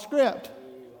I'm off script.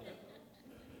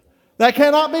 That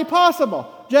cannot be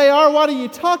possible. JR, what are you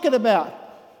talking about?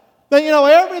 But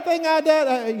everything I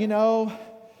did,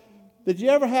 did you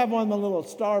ever have one of the little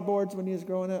star boards when you was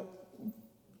growing up?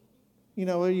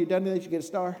 When you done that, you get a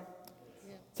star?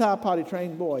 Yeah. That's how I potty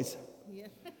trained boys. Yeah.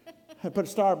 I put a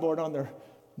star board on their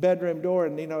bedroom door,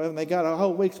 and and they got a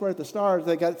whole week's worth of stars.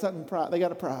 They got something. They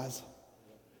got a prize.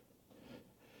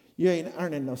 You ain't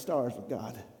earning no stars with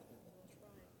God.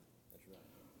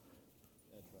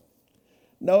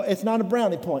 No, it's not a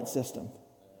brownie point system.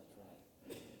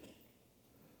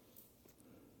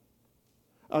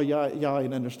 Oh, y'all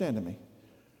ain't understanding me.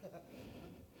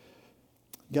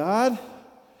 God,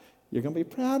 you're going to be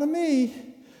proud of me.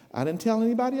 I didn't tell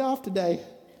anybody off today.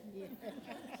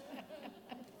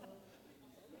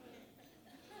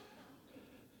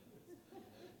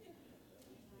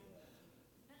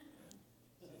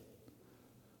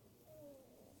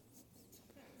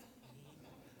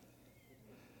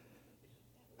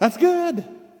 That's good.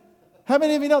 How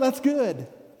many of you know that's good?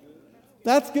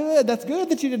 That's good. That's good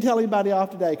that you didn't tell anybody off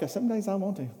today, because some days I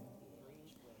want to.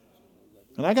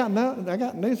 And I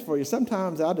got news for you.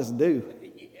 Sometimes I just do.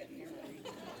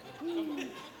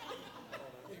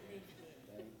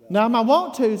 Now, my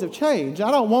want tos have changed. I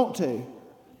don't want to,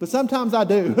 but sometimes I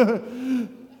do.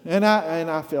 and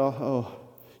I feel,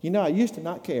 I used to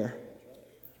not care.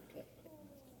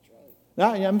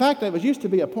 Now, in fact, it used to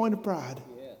be a point of pride.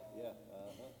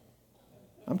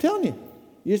 I'm telling you.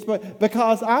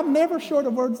 Because I'm never short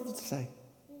of words to say.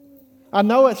 I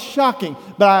know it's shocking,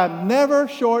 but I'm never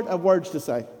short of words to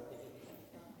say.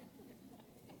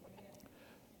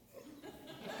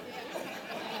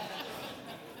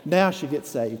 Now she gets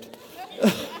saved.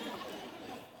 Have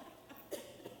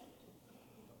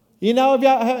you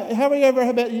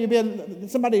ever been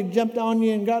somebody jumped on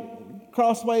you and got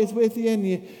crossways with you, and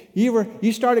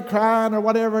you started crying or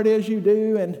whatever it is you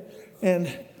do,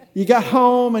 and you got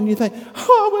home and you think,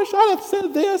 I wish I'd have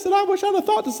said this, and I wish I'd have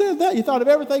thought to say that. You thought of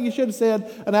everything you should have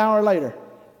said an hour later.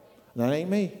 That ain't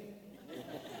me.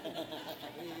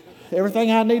 Everything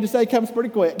I need to say comes pretty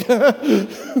quick.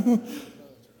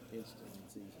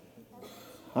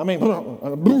 I mean,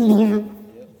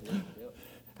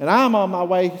 and I'm on my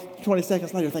way 20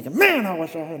 seconds later thinking, man, I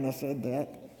wish I hadn't have said that.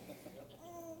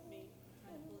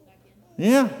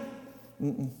 Yeah.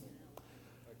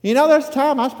 There's a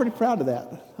time I was pretty proud of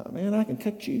that. Man, I can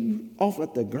cut you off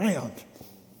at the ground.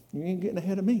 You ain't getting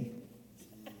ahead of me.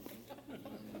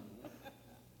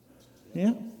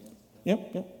 Yeah.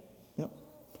 Yep.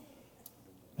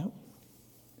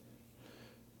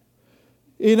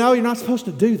 You're not supposed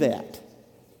to do that.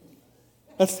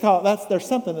 There's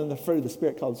something in the fruit of the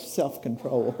Spirit called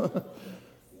self-control.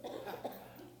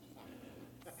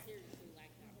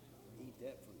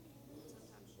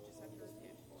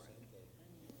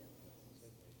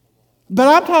 But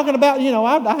I'm talking about,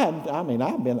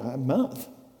 I've been a month.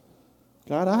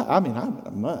 God, I've been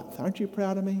a month. Aren't you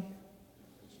proud of me?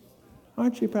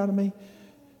 Aren't you proud of me?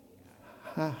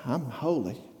 I'm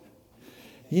holy.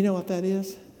 You know what that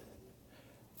is?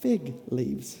 Fig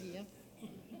leaves. Yep.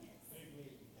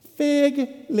 Fig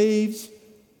leaves.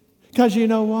 Because you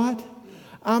know what?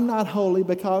 I'm not holy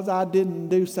because I didn't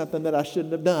do something that I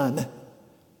shouldn't have done.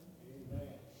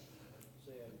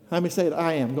 Let me say it.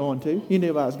 I am going to. You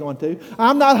knew I was going to.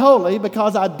 I'm not holy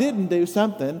because I didn't do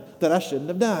something that I shouldn't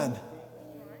have done.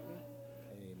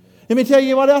 Let me tell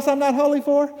you what else I'm not holy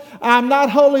for. I'm not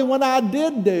holy when I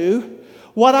did do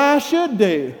what I should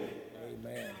do.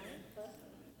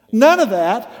 None of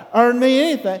that earned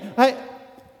me anything.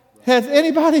 Has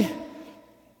anybody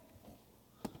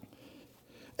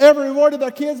ever rewarded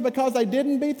their kids because they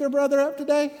didn't beat their brother up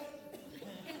today?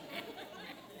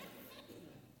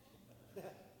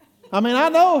 I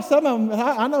know some of them.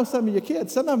 I know some of your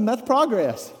kids. Some of them, that's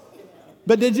progress.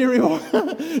 But did you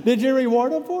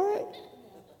reward them for it?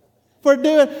 For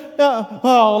doing,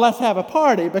 let's have a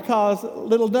party because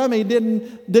little dummy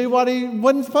didn't do what he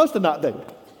wasn't supposed to not do.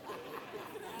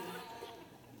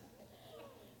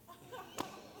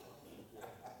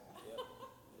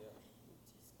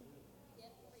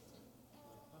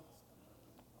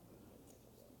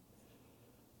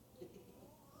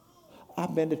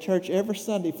 I've been to church every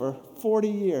Sunday for 40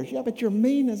 years. Yeah, but you're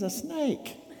mean as a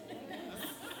snake.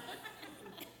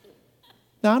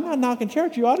 Now, I'm not knocking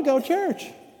church. You ought to go to church.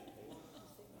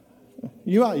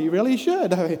 You really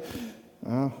should. I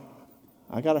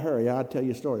got to hurry. I'll tell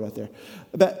you a story right there.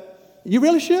 But you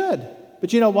really should.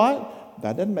 But you know what?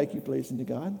 That doesn't make you pleasing to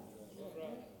God.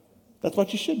 That's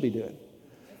what you should be doing.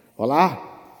 Well,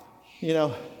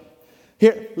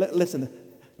 here, listen.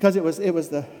 Because it was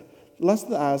the lust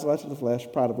of the eyes, lust of the flesh,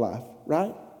 pride of life.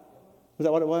 Right? Was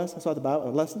that what it was? That's what the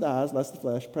Bible, lust of the eyes, lust of the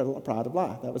flesh, pride of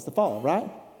life. That was the fall, right?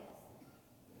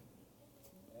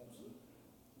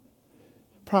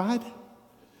 Pride?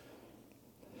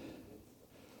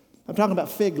 I'm talking about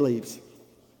fig leaves.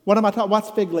 What am I talking? What's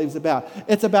fig leaves about?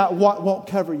 It's about what won't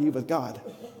cover you with God.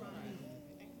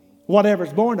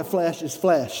 Whatever's born of flesh is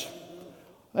flesh.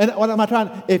 And what am I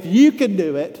trying? If you can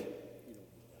do it,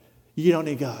 you don't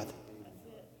need God.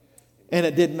 And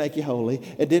it didn't make you holy.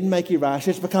 It didn't make you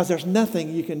righteous because there's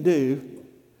nothing you can do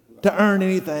to earn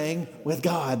anything with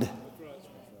God.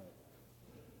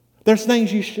 There's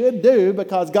things you should do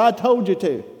because God told you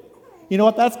to. You know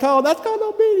what that's called? That's called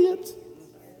obedience.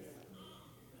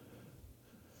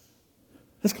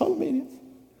 It's called obedience.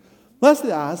 Lust of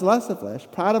the eyes, lust of the flesh,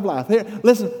 pride of life. Here,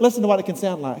 listen to what it can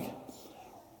sound like.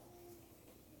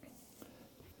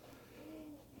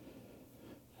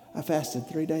 I fasted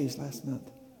 3 days last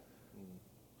month.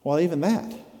 Well, even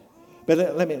that.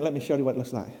 But let me show you what it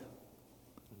looks like.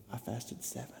 I fasted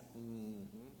 7.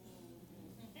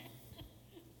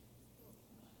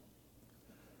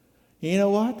 You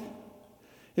know what?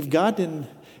 If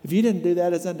you didn't do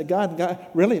that as unto God,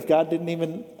 if God didn't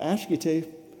even ask you to,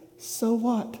 so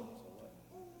what?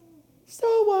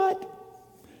 So what?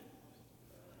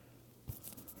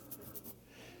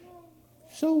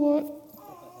 So what?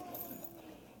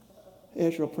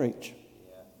 Ezra, preach.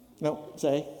 No,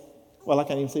 say. Well, I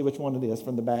can't even see which one it is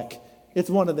from the back.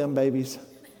 It's one of them babies.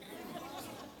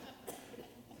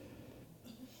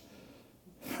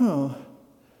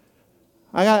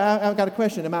 I've got a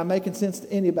question. Am I making sense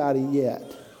to anybody yet?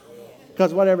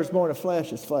 Because whatever's born of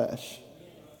flesh is flesh.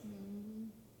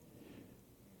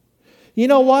 You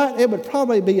know what?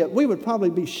 We would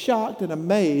probably be shocked and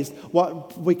amazed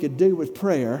what we could do with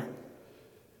prayer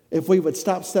if we would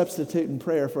stop substituting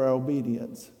prayer for our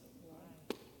obedience.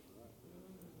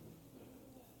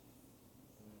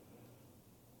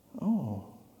 Oh.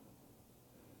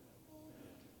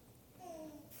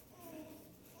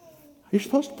 You're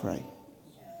supposed to pray.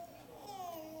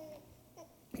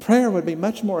 Prayer would be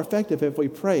much more effective if we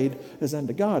prayed as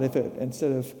unto God,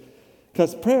 because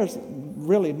prayer is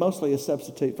really mostly a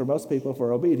substitute for most people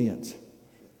for obedience.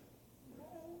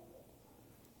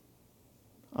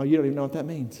 Oh, you don't even know what that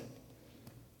means.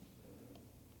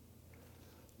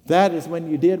 That is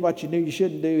when you did what you knew you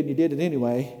shouldn't do and you did it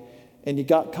anyway, and you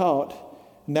got caught.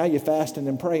 Now you're fasting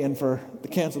and praying to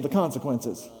cancel the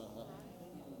consequences.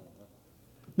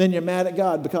 Then you're mad at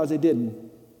God because He didn't.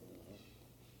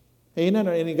 He ain't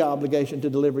under any obligation to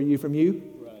deliver you from you.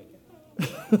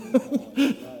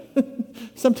 Right.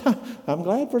 Sometimes I'm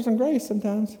glad for some grace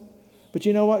sometimes. But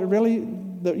you know what? Really,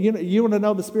 you want to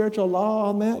know the spiritual law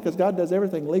on that? Because God does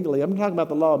everything legally. I'm talking about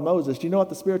the law of Moses. Do you know what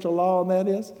the spiritual law on that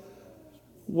is?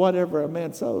 Whatever a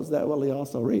man sows, that will he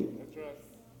also reap. That's right.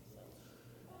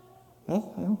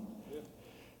 Well,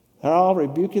 they're all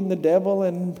rebuking the devil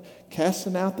and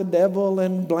casting out the devil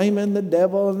and blaming the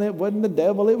devil, and it wasn't the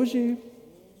devil, it was you.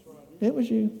 It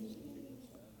was you.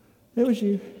 It was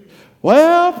you.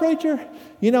 Well, preacher,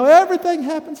 everything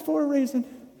happens for a reason.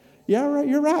 Yeah, right,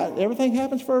 you're right. Everything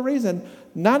happens for a reason.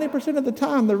 90% of the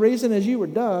time, the reason is you were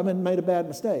dumb and made a bad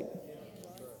mistake.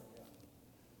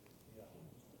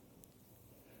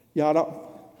 I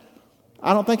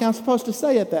don't think I'm supposed to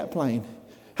say it that plain.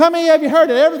 How many of you heard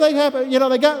it? Everything happened.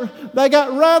 They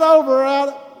got run over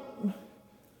out,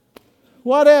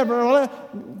 whatever,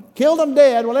 killed them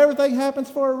dead. Well, everything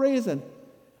happens for a reason.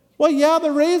 Well, yeah,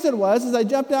 the reason was they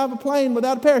jumped out of a plane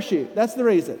without a parachute. That's the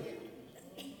reason.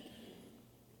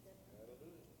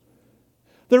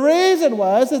 The reason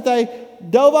was that they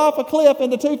dove off a cliff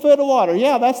into 2 feet of water.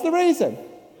 Yeah, that's the reason.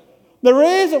 The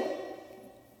reason...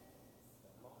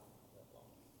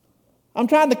 I'm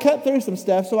trying to cut through some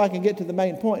stuff so I can get to the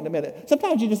main point in a minute.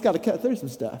 Sometimes you just got to cut through some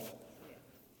stuff.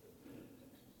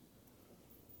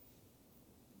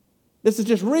 This is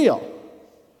just real.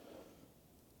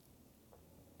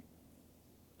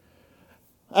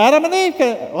 Adam and Eve,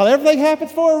 everything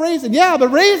happens for a reason. Yeah, the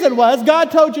reason was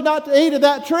God told you not to eat of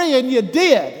that tree and you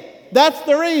did. That's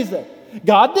the reason.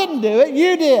 God didn't do it,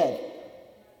 you did.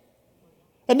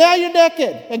 And now you're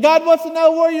naked, and God wants to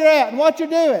know where you're at and what you're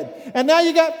doing. And now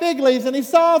you got fig leaves, and He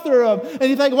saw through them. And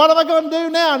you think, what am I going to do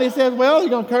now? And He says, well, you're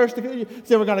going to curse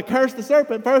we're going to curse the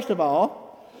serpent first of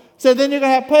all. So then you're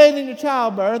going to have pain in your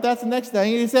childbirth. That's the next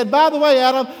thing. And He said, by the way,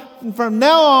 Adam, from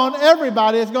now on,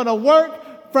 everybody is going to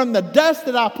work from the dust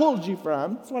that I pulled you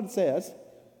from. That's what it says.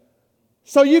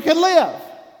 So you can live.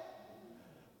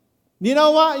 You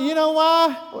know why?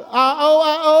 I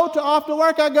owe to off to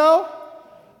work I go.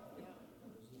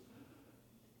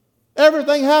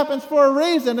 Everything happens for a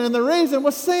reason, and the reason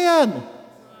was sin.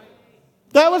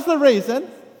 That was the reason.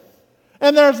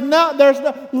 And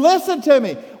listen to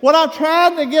me. What I'm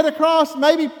trying to get across,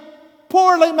 maybe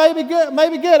poorly, maybe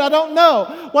good, I don't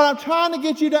know. What I'm trying to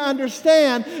get you to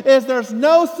understand is there's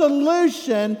no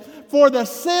solution for the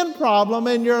sin problem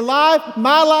in your life,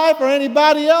 my life, or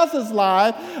anybody else's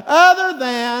life other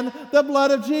than the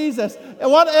blood of Jesus. And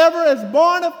whatever is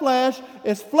born of flesh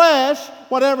is flesh.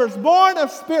 Whatever is born of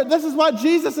spirit, this is what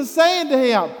Jesus is saying to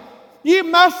him. You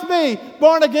must be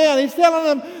born again. He's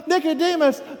telling him,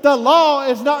 Nicodemus, the law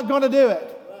is not going to do it.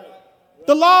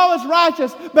 The law is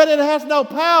righteous, but it has no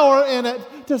power in it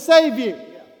to save you.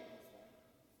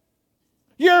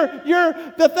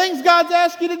 The things God's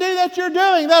asked you to do that you're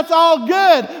doing, that's all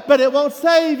good, but it won't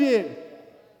save you.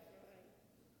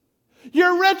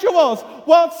 Your rituals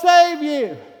won't save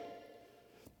you.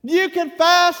 You can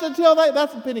fast until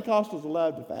that's what Pentecostals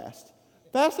love to fast.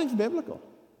 Fasting's biblical.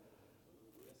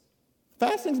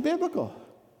 Fasting's biblical.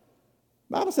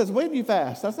 The Bible says when you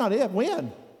fast. That's not if,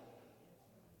 when.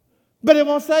 But it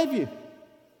won't save you.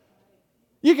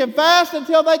 You can fast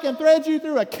until they can thread you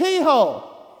through a keyhole.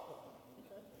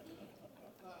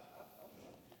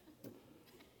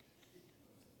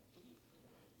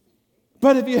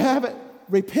 But if you haven't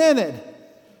repented,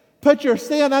 put your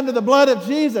sin under the blood of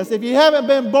Jesus, if you haven't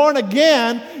been born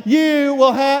again, you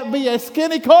will be a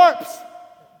skinny corpse.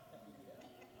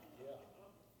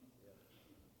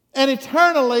 And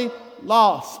eternally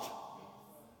lost.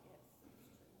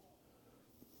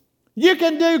 You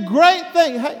can do great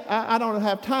things. Hey, I don't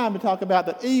have time to talk about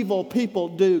that evil people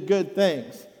do good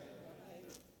things.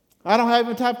 I don't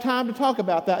have time to talk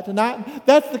about that tonight.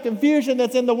 That's the confusion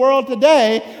that's in the world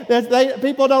today.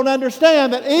 People don't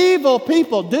understand that evil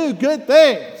people do good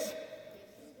things.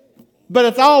 But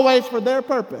it's always for their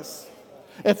purpose.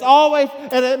 It's always,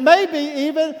 and it may be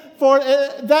even for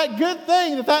that good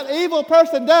thing that evil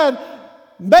person done,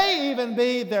 may even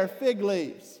be their fig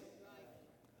leaves.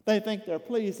 They think they're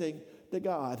pleasing to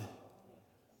God.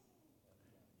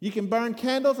 You can burn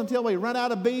candles until we run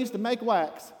out of bees to make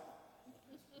wax.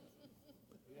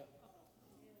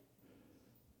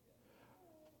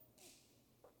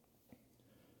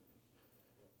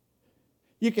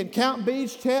 You can count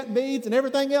beads, chant beads, and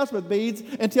everything else with beads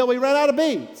until we run out of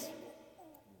beads.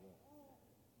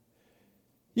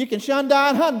 You can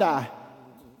shundai and hundai.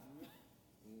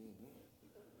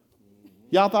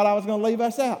 Y'all thought I was going to leave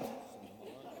us out.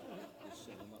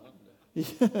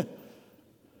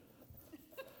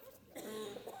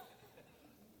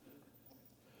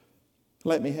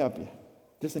 Let me help you,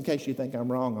 just in case you think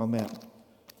I'm wrong on that.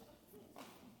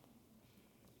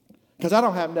 Because I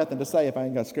don't have nothing to say if I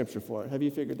ain't got scripture for it. Have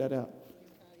you figured that out?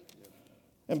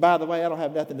 And by the way, I don't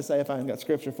have nothing to say if I ain't got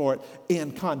scripture for it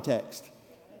in context.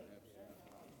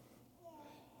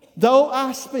 Though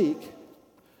I speak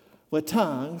with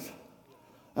tongues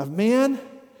of men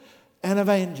and of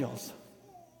angels,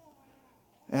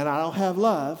 and I don't have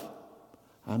love,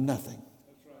 I'm nothing.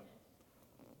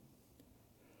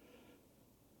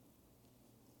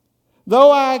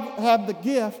 Though I have the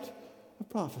gift of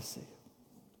prophecy,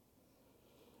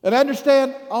 and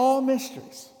understand all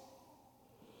mysteries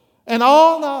and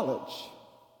all knowledge,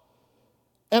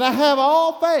 and I have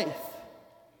all faith.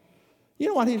 You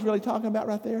know what he's really talking about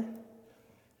right there?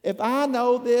 If I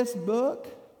know this book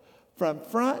from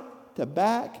front to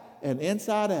back and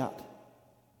inside out,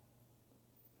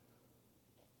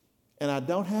 and I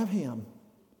don't have him,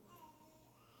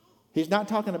 he's not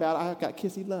talking about I've got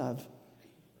kissy love.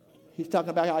 He's talking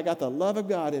about I got the love of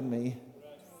God in me.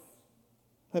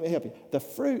 Let me help you. The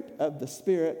fruit of the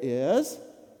Spirit is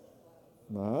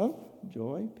love,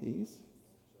 joy, peace.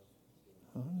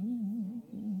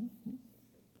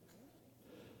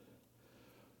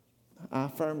 I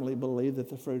firmly believe that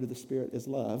the fruit of the Spirit is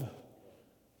love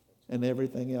and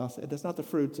everything else. It's not the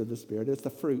fruits of the Spirit. It's the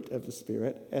fruit of the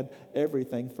Spirit. And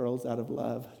everything flows out of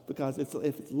love. Because if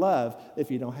it's love,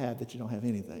 if you don't have that, you don't have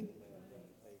anything.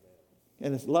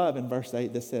 And it's love in verse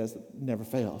 8 that says it never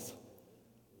fails.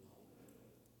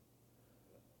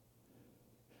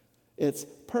 It's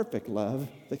perfect love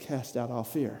that casts out all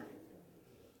fear.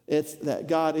 It's that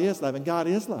God is love, and God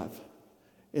is love.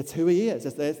 It's who he is.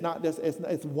 It's not just,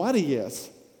 it's what he is.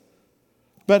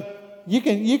 But you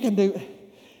can do.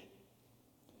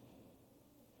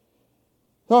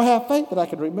 Though I have faith that I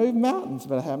could remove mountains,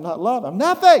 but I have not love, I'm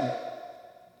nothing.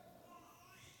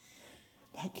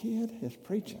 That kid is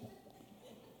preaching.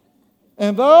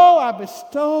 And though I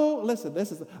bestow, listen,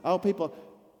 this is, people,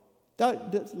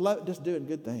 just doing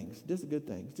good things. Just good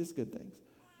things. Just good things.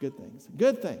 Good things.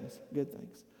 Good things. Good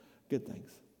things. Good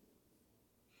things.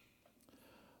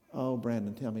 Oh,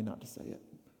 Brandon, tell me not to say it.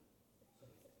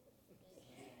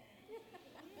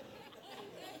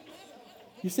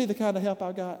 You see the kind of help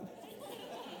I got?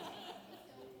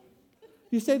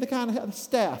 You see the kind of help? The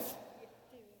staff.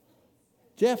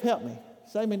 Jeff, help me.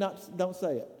 Don't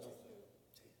say it.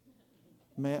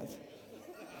 Matt.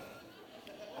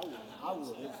 I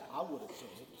would have said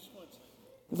it.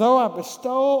 Though I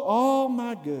bestow all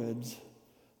my goods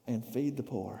and feed the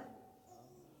poor,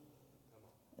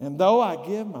 and though I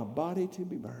give my body to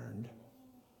be burned,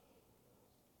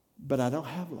 but I don't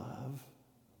have love,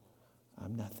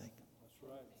 I'm nothing. That's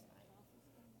right.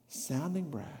 Sounding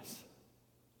brass,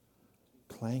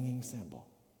 clanging cymbal.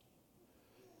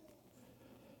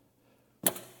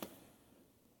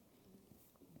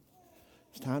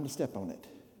 It's time to step on it.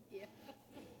 Yeah.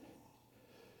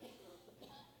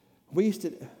 We used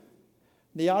to,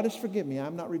 y'all just forgive me.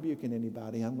 I'm not rebuking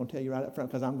anybody. I'm going to tell you right up front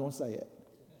because I'm going to say it.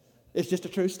 It's just a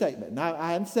true statement. Now,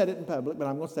 I hadn't said it in public, but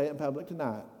I'm going to say it in public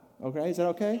tonight. Okay? Is that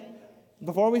okay?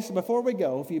 Before we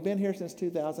go, if you've been here since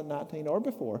 2019 or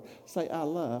before, say, I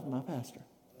love my pastor.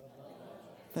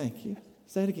 Thank you.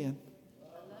 Say it again.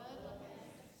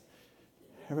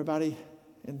 Everybody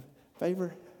in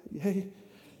favor? Yay.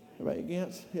 Everybody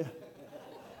against? Yeah.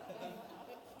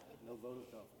 No vote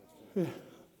of confidence. Yeah.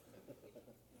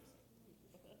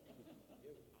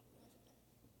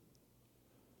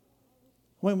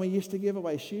 When we used to give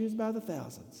away shoes by the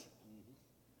thousands,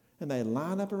 and they'd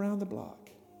line up around the block,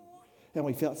 and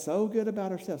we felt so good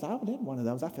about ourselves. I did one of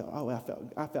those.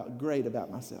 I felt great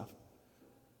about myself.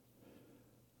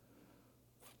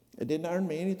 It didn't earn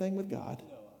me anything with God.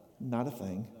 Not a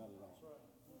thing.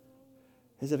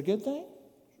 Is it a good thing?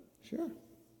 Sure.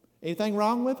 Anything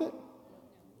wrong with it?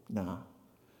 No.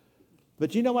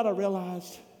 But you know what I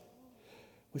realized?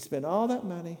 We spent all that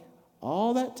money,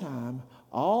 all that time,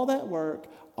 all that work,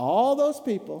 all those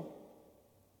people,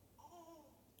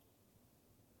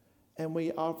 and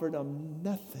we offered them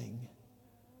nothing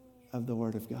of the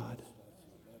Word of God.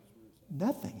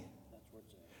 Nothing.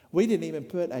 We didn't even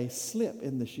put a slip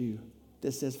in the shoe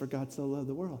that says, for God so loved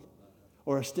the world,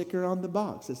 or a sticker on the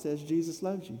box that says, Jesus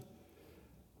loves you.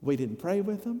 We didn't pray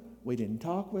with them. We didn't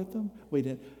talk with them.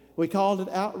 We called it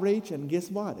outreach, and guess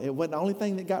what? It wasn't the only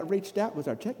thing that got reached out was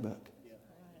our checkbook.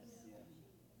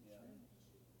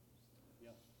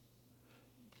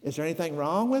 Is there anything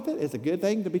wrong with it? Is it a good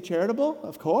thing to be charitable?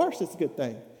 Of course it's a good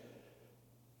thing.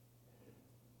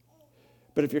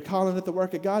 But if you're calling it the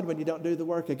work of God when you don't do the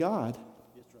work of God,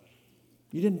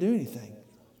 you didn't do anything.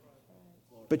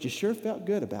 But you sure felt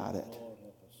good about it.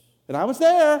 And I was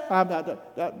there.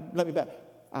 Let me back.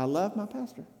 I love my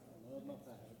pastor.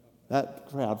 That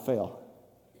crowd fell.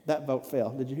 That vote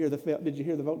fell. Did you hear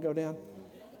the vote go down?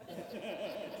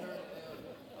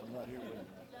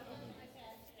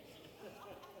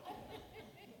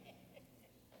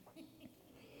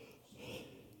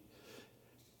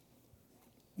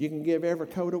 You can give every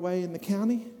coat away in the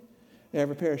county,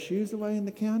 every pair of shoes away in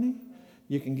the county.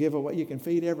 You can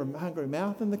feed every hungry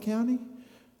mouth in the county.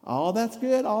 All that's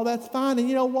good, all that's fine. And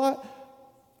you know what?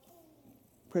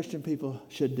 Christian people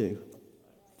should do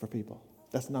for people.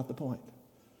 That's not the point.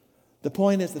 The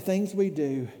point is the things we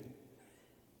do,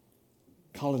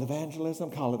 call it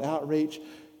evangelism, call it outreach,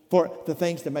 for the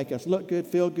things that make us look good,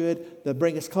 feel good, that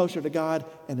bring us closer to God,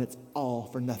 and it's all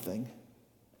for nothing.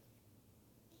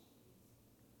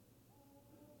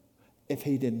 If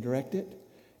He didn't direct it,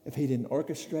 if He didn't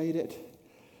orchestrate it,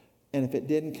 and if it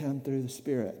didn't come through the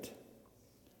Spirit.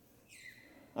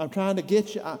 I'm trying to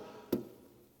get you.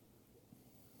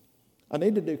 I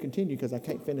need to continue because I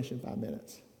can't finish in 5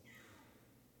 minutes.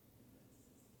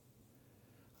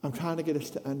 I'm trying to get us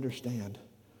to understand.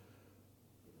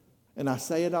 And I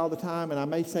say it all the time, and I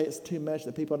may say it's too much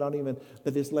that people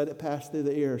that just let it pass through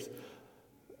the ears.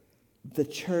 The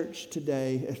church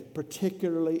today,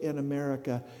 particularly in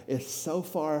America, is so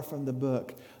far from the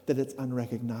book that it's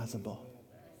unrecognizable.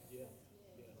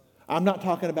 I'm not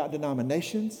talking about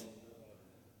denominations,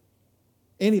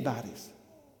 anybody's.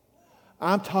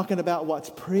 I'm talking about what's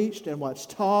preached and what's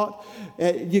taught.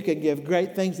 You can give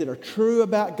great things that are true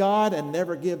about God and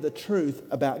never give the truth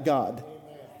about God.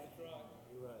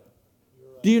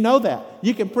 Do you know that?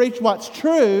 You can preach what's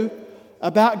true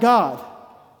about God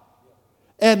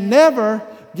and never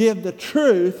give the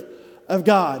truth of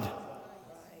God.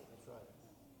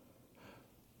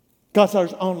 Because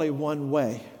there's only one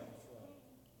way.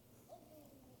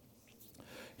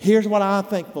 Here's what I'm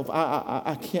thankful for.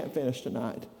 I can't finish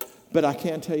tonight, but I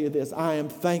can tell you this. I am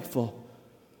thankful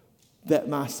that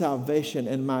my salvation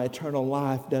and my eternal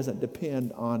life doesn't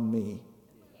depend on me.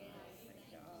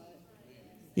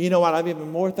 You know what I'm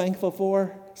even more thankful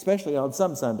for? Especially on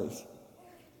some Sundays.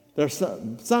 There's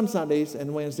some Sundays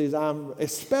and Wednesdays I'm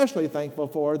especially thankful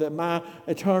for that my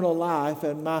eternal life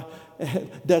and my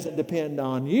doesn't depend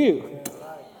on you.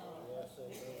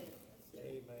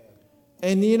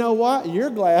 And you know what?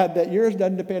 You're glad that yours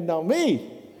doesn't depend on me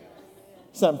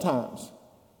sometimes.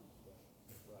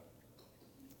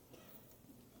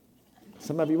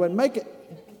 Some of you wouldn't make it.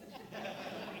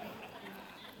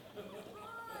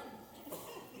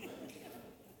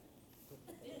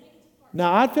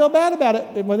 Now, I'd feel bad about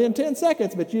it within 10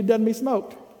 seconds, but you'd done me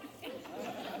smoked.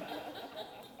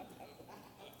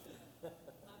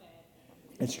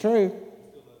 It's true.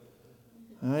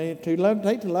 I hate to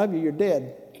love you, you're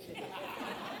dead.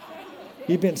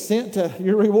 You've been sent to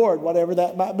your reward, whatever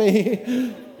that might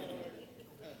be.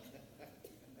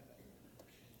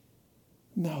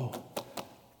 No.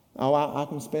 Oh, I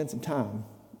can spend some time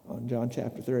on John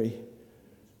chapter 3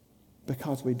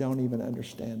 because we don't even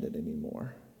understand it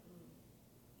anymore.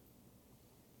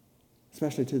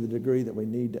 Especially to the degree that we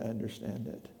need to understand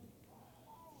it.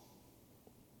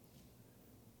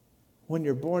 When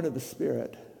you're born of the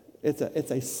Spirit, it's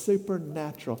a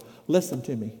supernatural. Listen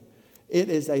to me.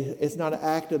 It's not an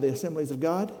act of the Assemblies of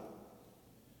God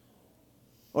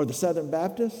or the Southern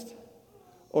Baptist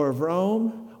or of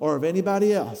Rome or of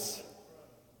anybody else.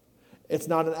 It's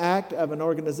not an act of an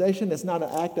organization. It's not an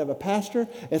act of a pastor.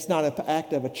 It's not an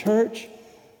act of a church.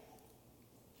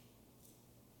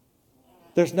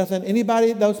 There's nothing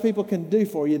those people can do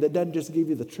for you that doesn't just give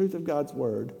you the truth of God's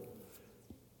word.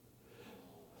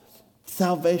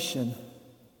 Salvation,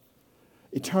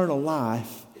 eternal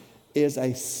life, is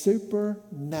a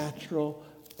supernatural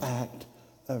act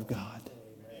of God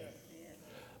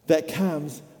that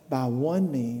comes by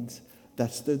one means,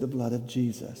 that's through the blood of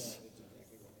Jesus.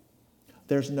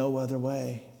 There's no other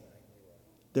way.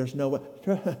 There's no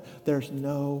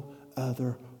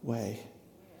other way.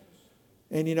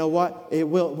 And you know what? It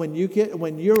will when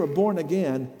you're born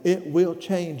again, it will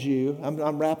change you.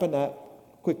 I'm wrapping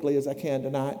up quickly as I can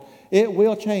tonight. It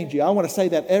will change you. I want to say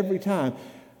that every time.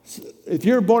 If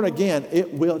you're born again,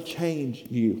 it will change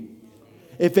you.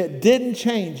 If it didn't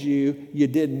change you, you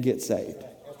didn't get saved.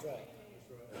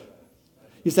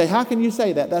 You say, how can you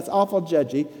say that? That's awful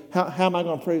judgy. How am I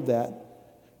going to prove that?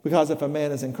 Because if a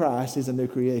man is in Christ, he's a new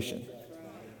creation.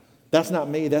 That's not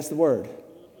me, that's the word.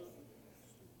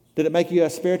 Did it make you a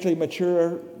spiritually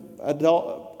mature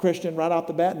adult Christian right off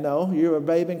the bat? No, you're a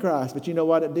babe in Christ. But you know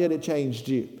what it did? It changed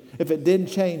you. If it didn't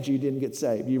change you, you didn't get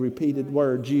saved. You repeated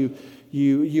words. You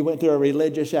went through a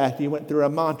religious act. You went through a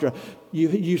mantra.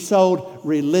 You sold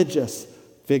religious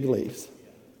fig leaves.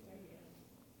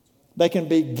 They can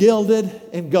be gilded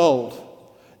in gold,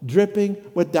 dripping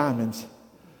with diamonds.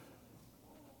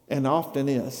 And often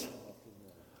is.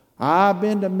 I've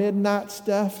been to midnight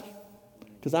stuff,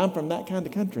 because I'm from that kind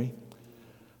of country,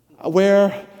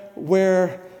 where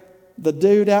the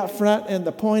dude out front in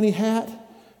the pointy hat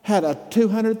had a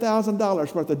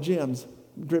 $200,000 worth of gems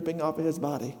dripping off of his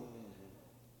body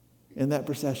in that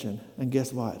procession. And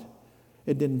guess what?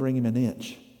 It didn't bring him an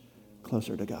inch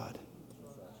closer to God.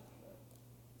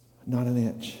 Not an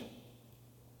inch.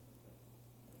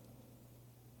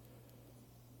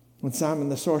 When Simon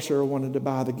the sorcerer wanted to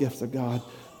buy the gifts of God,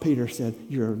 Peter said,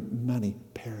 your money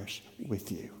perish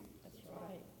with you. That's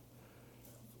right.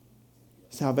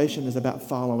 Salvation is about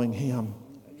following him.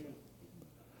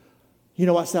 You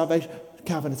know what salvation?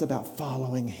 Calvin, it's about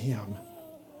following him.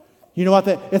 You know what?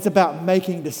 It's about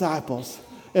making disciples.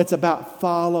 It's about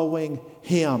following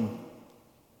him.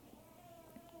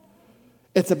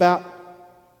 It's about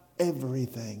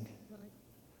everything.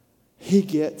 He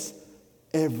gets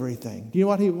everything. Do you know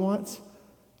what he wants?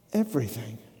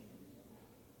 Everything.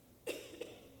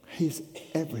 He's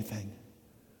everything.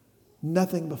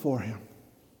 Nothing before him.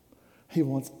 He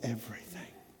wants everything.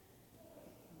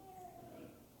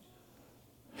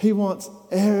 He wants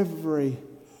everything.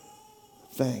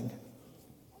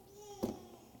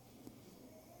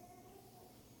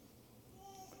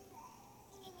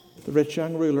 The rich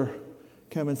young ruler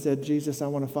came and said, Jesus, I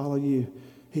want to follow you.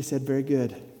 He said, very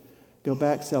good. Go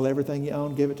back, sell everything you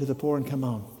own, give it to the poor, and come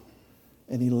on.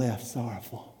 And he left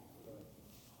sorrowful.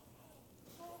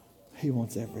 He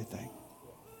wants everything.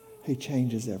 He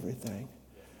changes everything.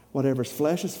 Whatever's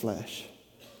flesh is flesh.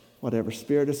 Whatever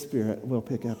spirit is spirit, we'll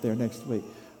pick up there next week.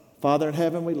 Father in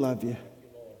heaven, we love you.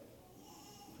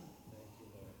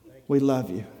 We love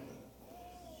you.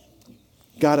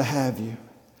 Got to have you.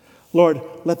 Lord,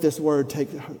 let this word take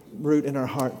root in our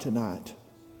heart tonight.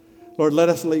 Lord, let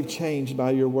us leave changed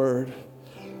by your word.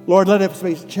 Lord, let us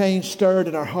be changed, stirred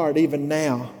in our heart even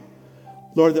now.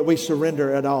 Lord, that we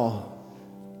surrender it all.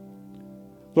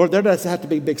 Lord, there doesn't have to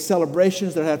be big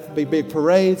celebrations. There have to be big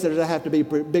parades. There doesn't have to be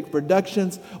big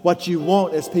productions. What you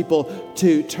want is people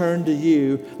to turn to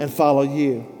you and follow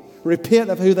you. Repent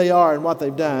of who they are and what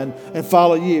they've done and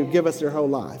follow you. Give us their whole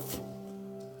life.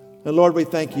 And Lord, we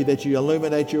thank you that you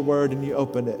illuminate your word and you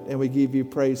open it. And we give you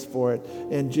praise for it.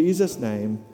 In Jesus' name.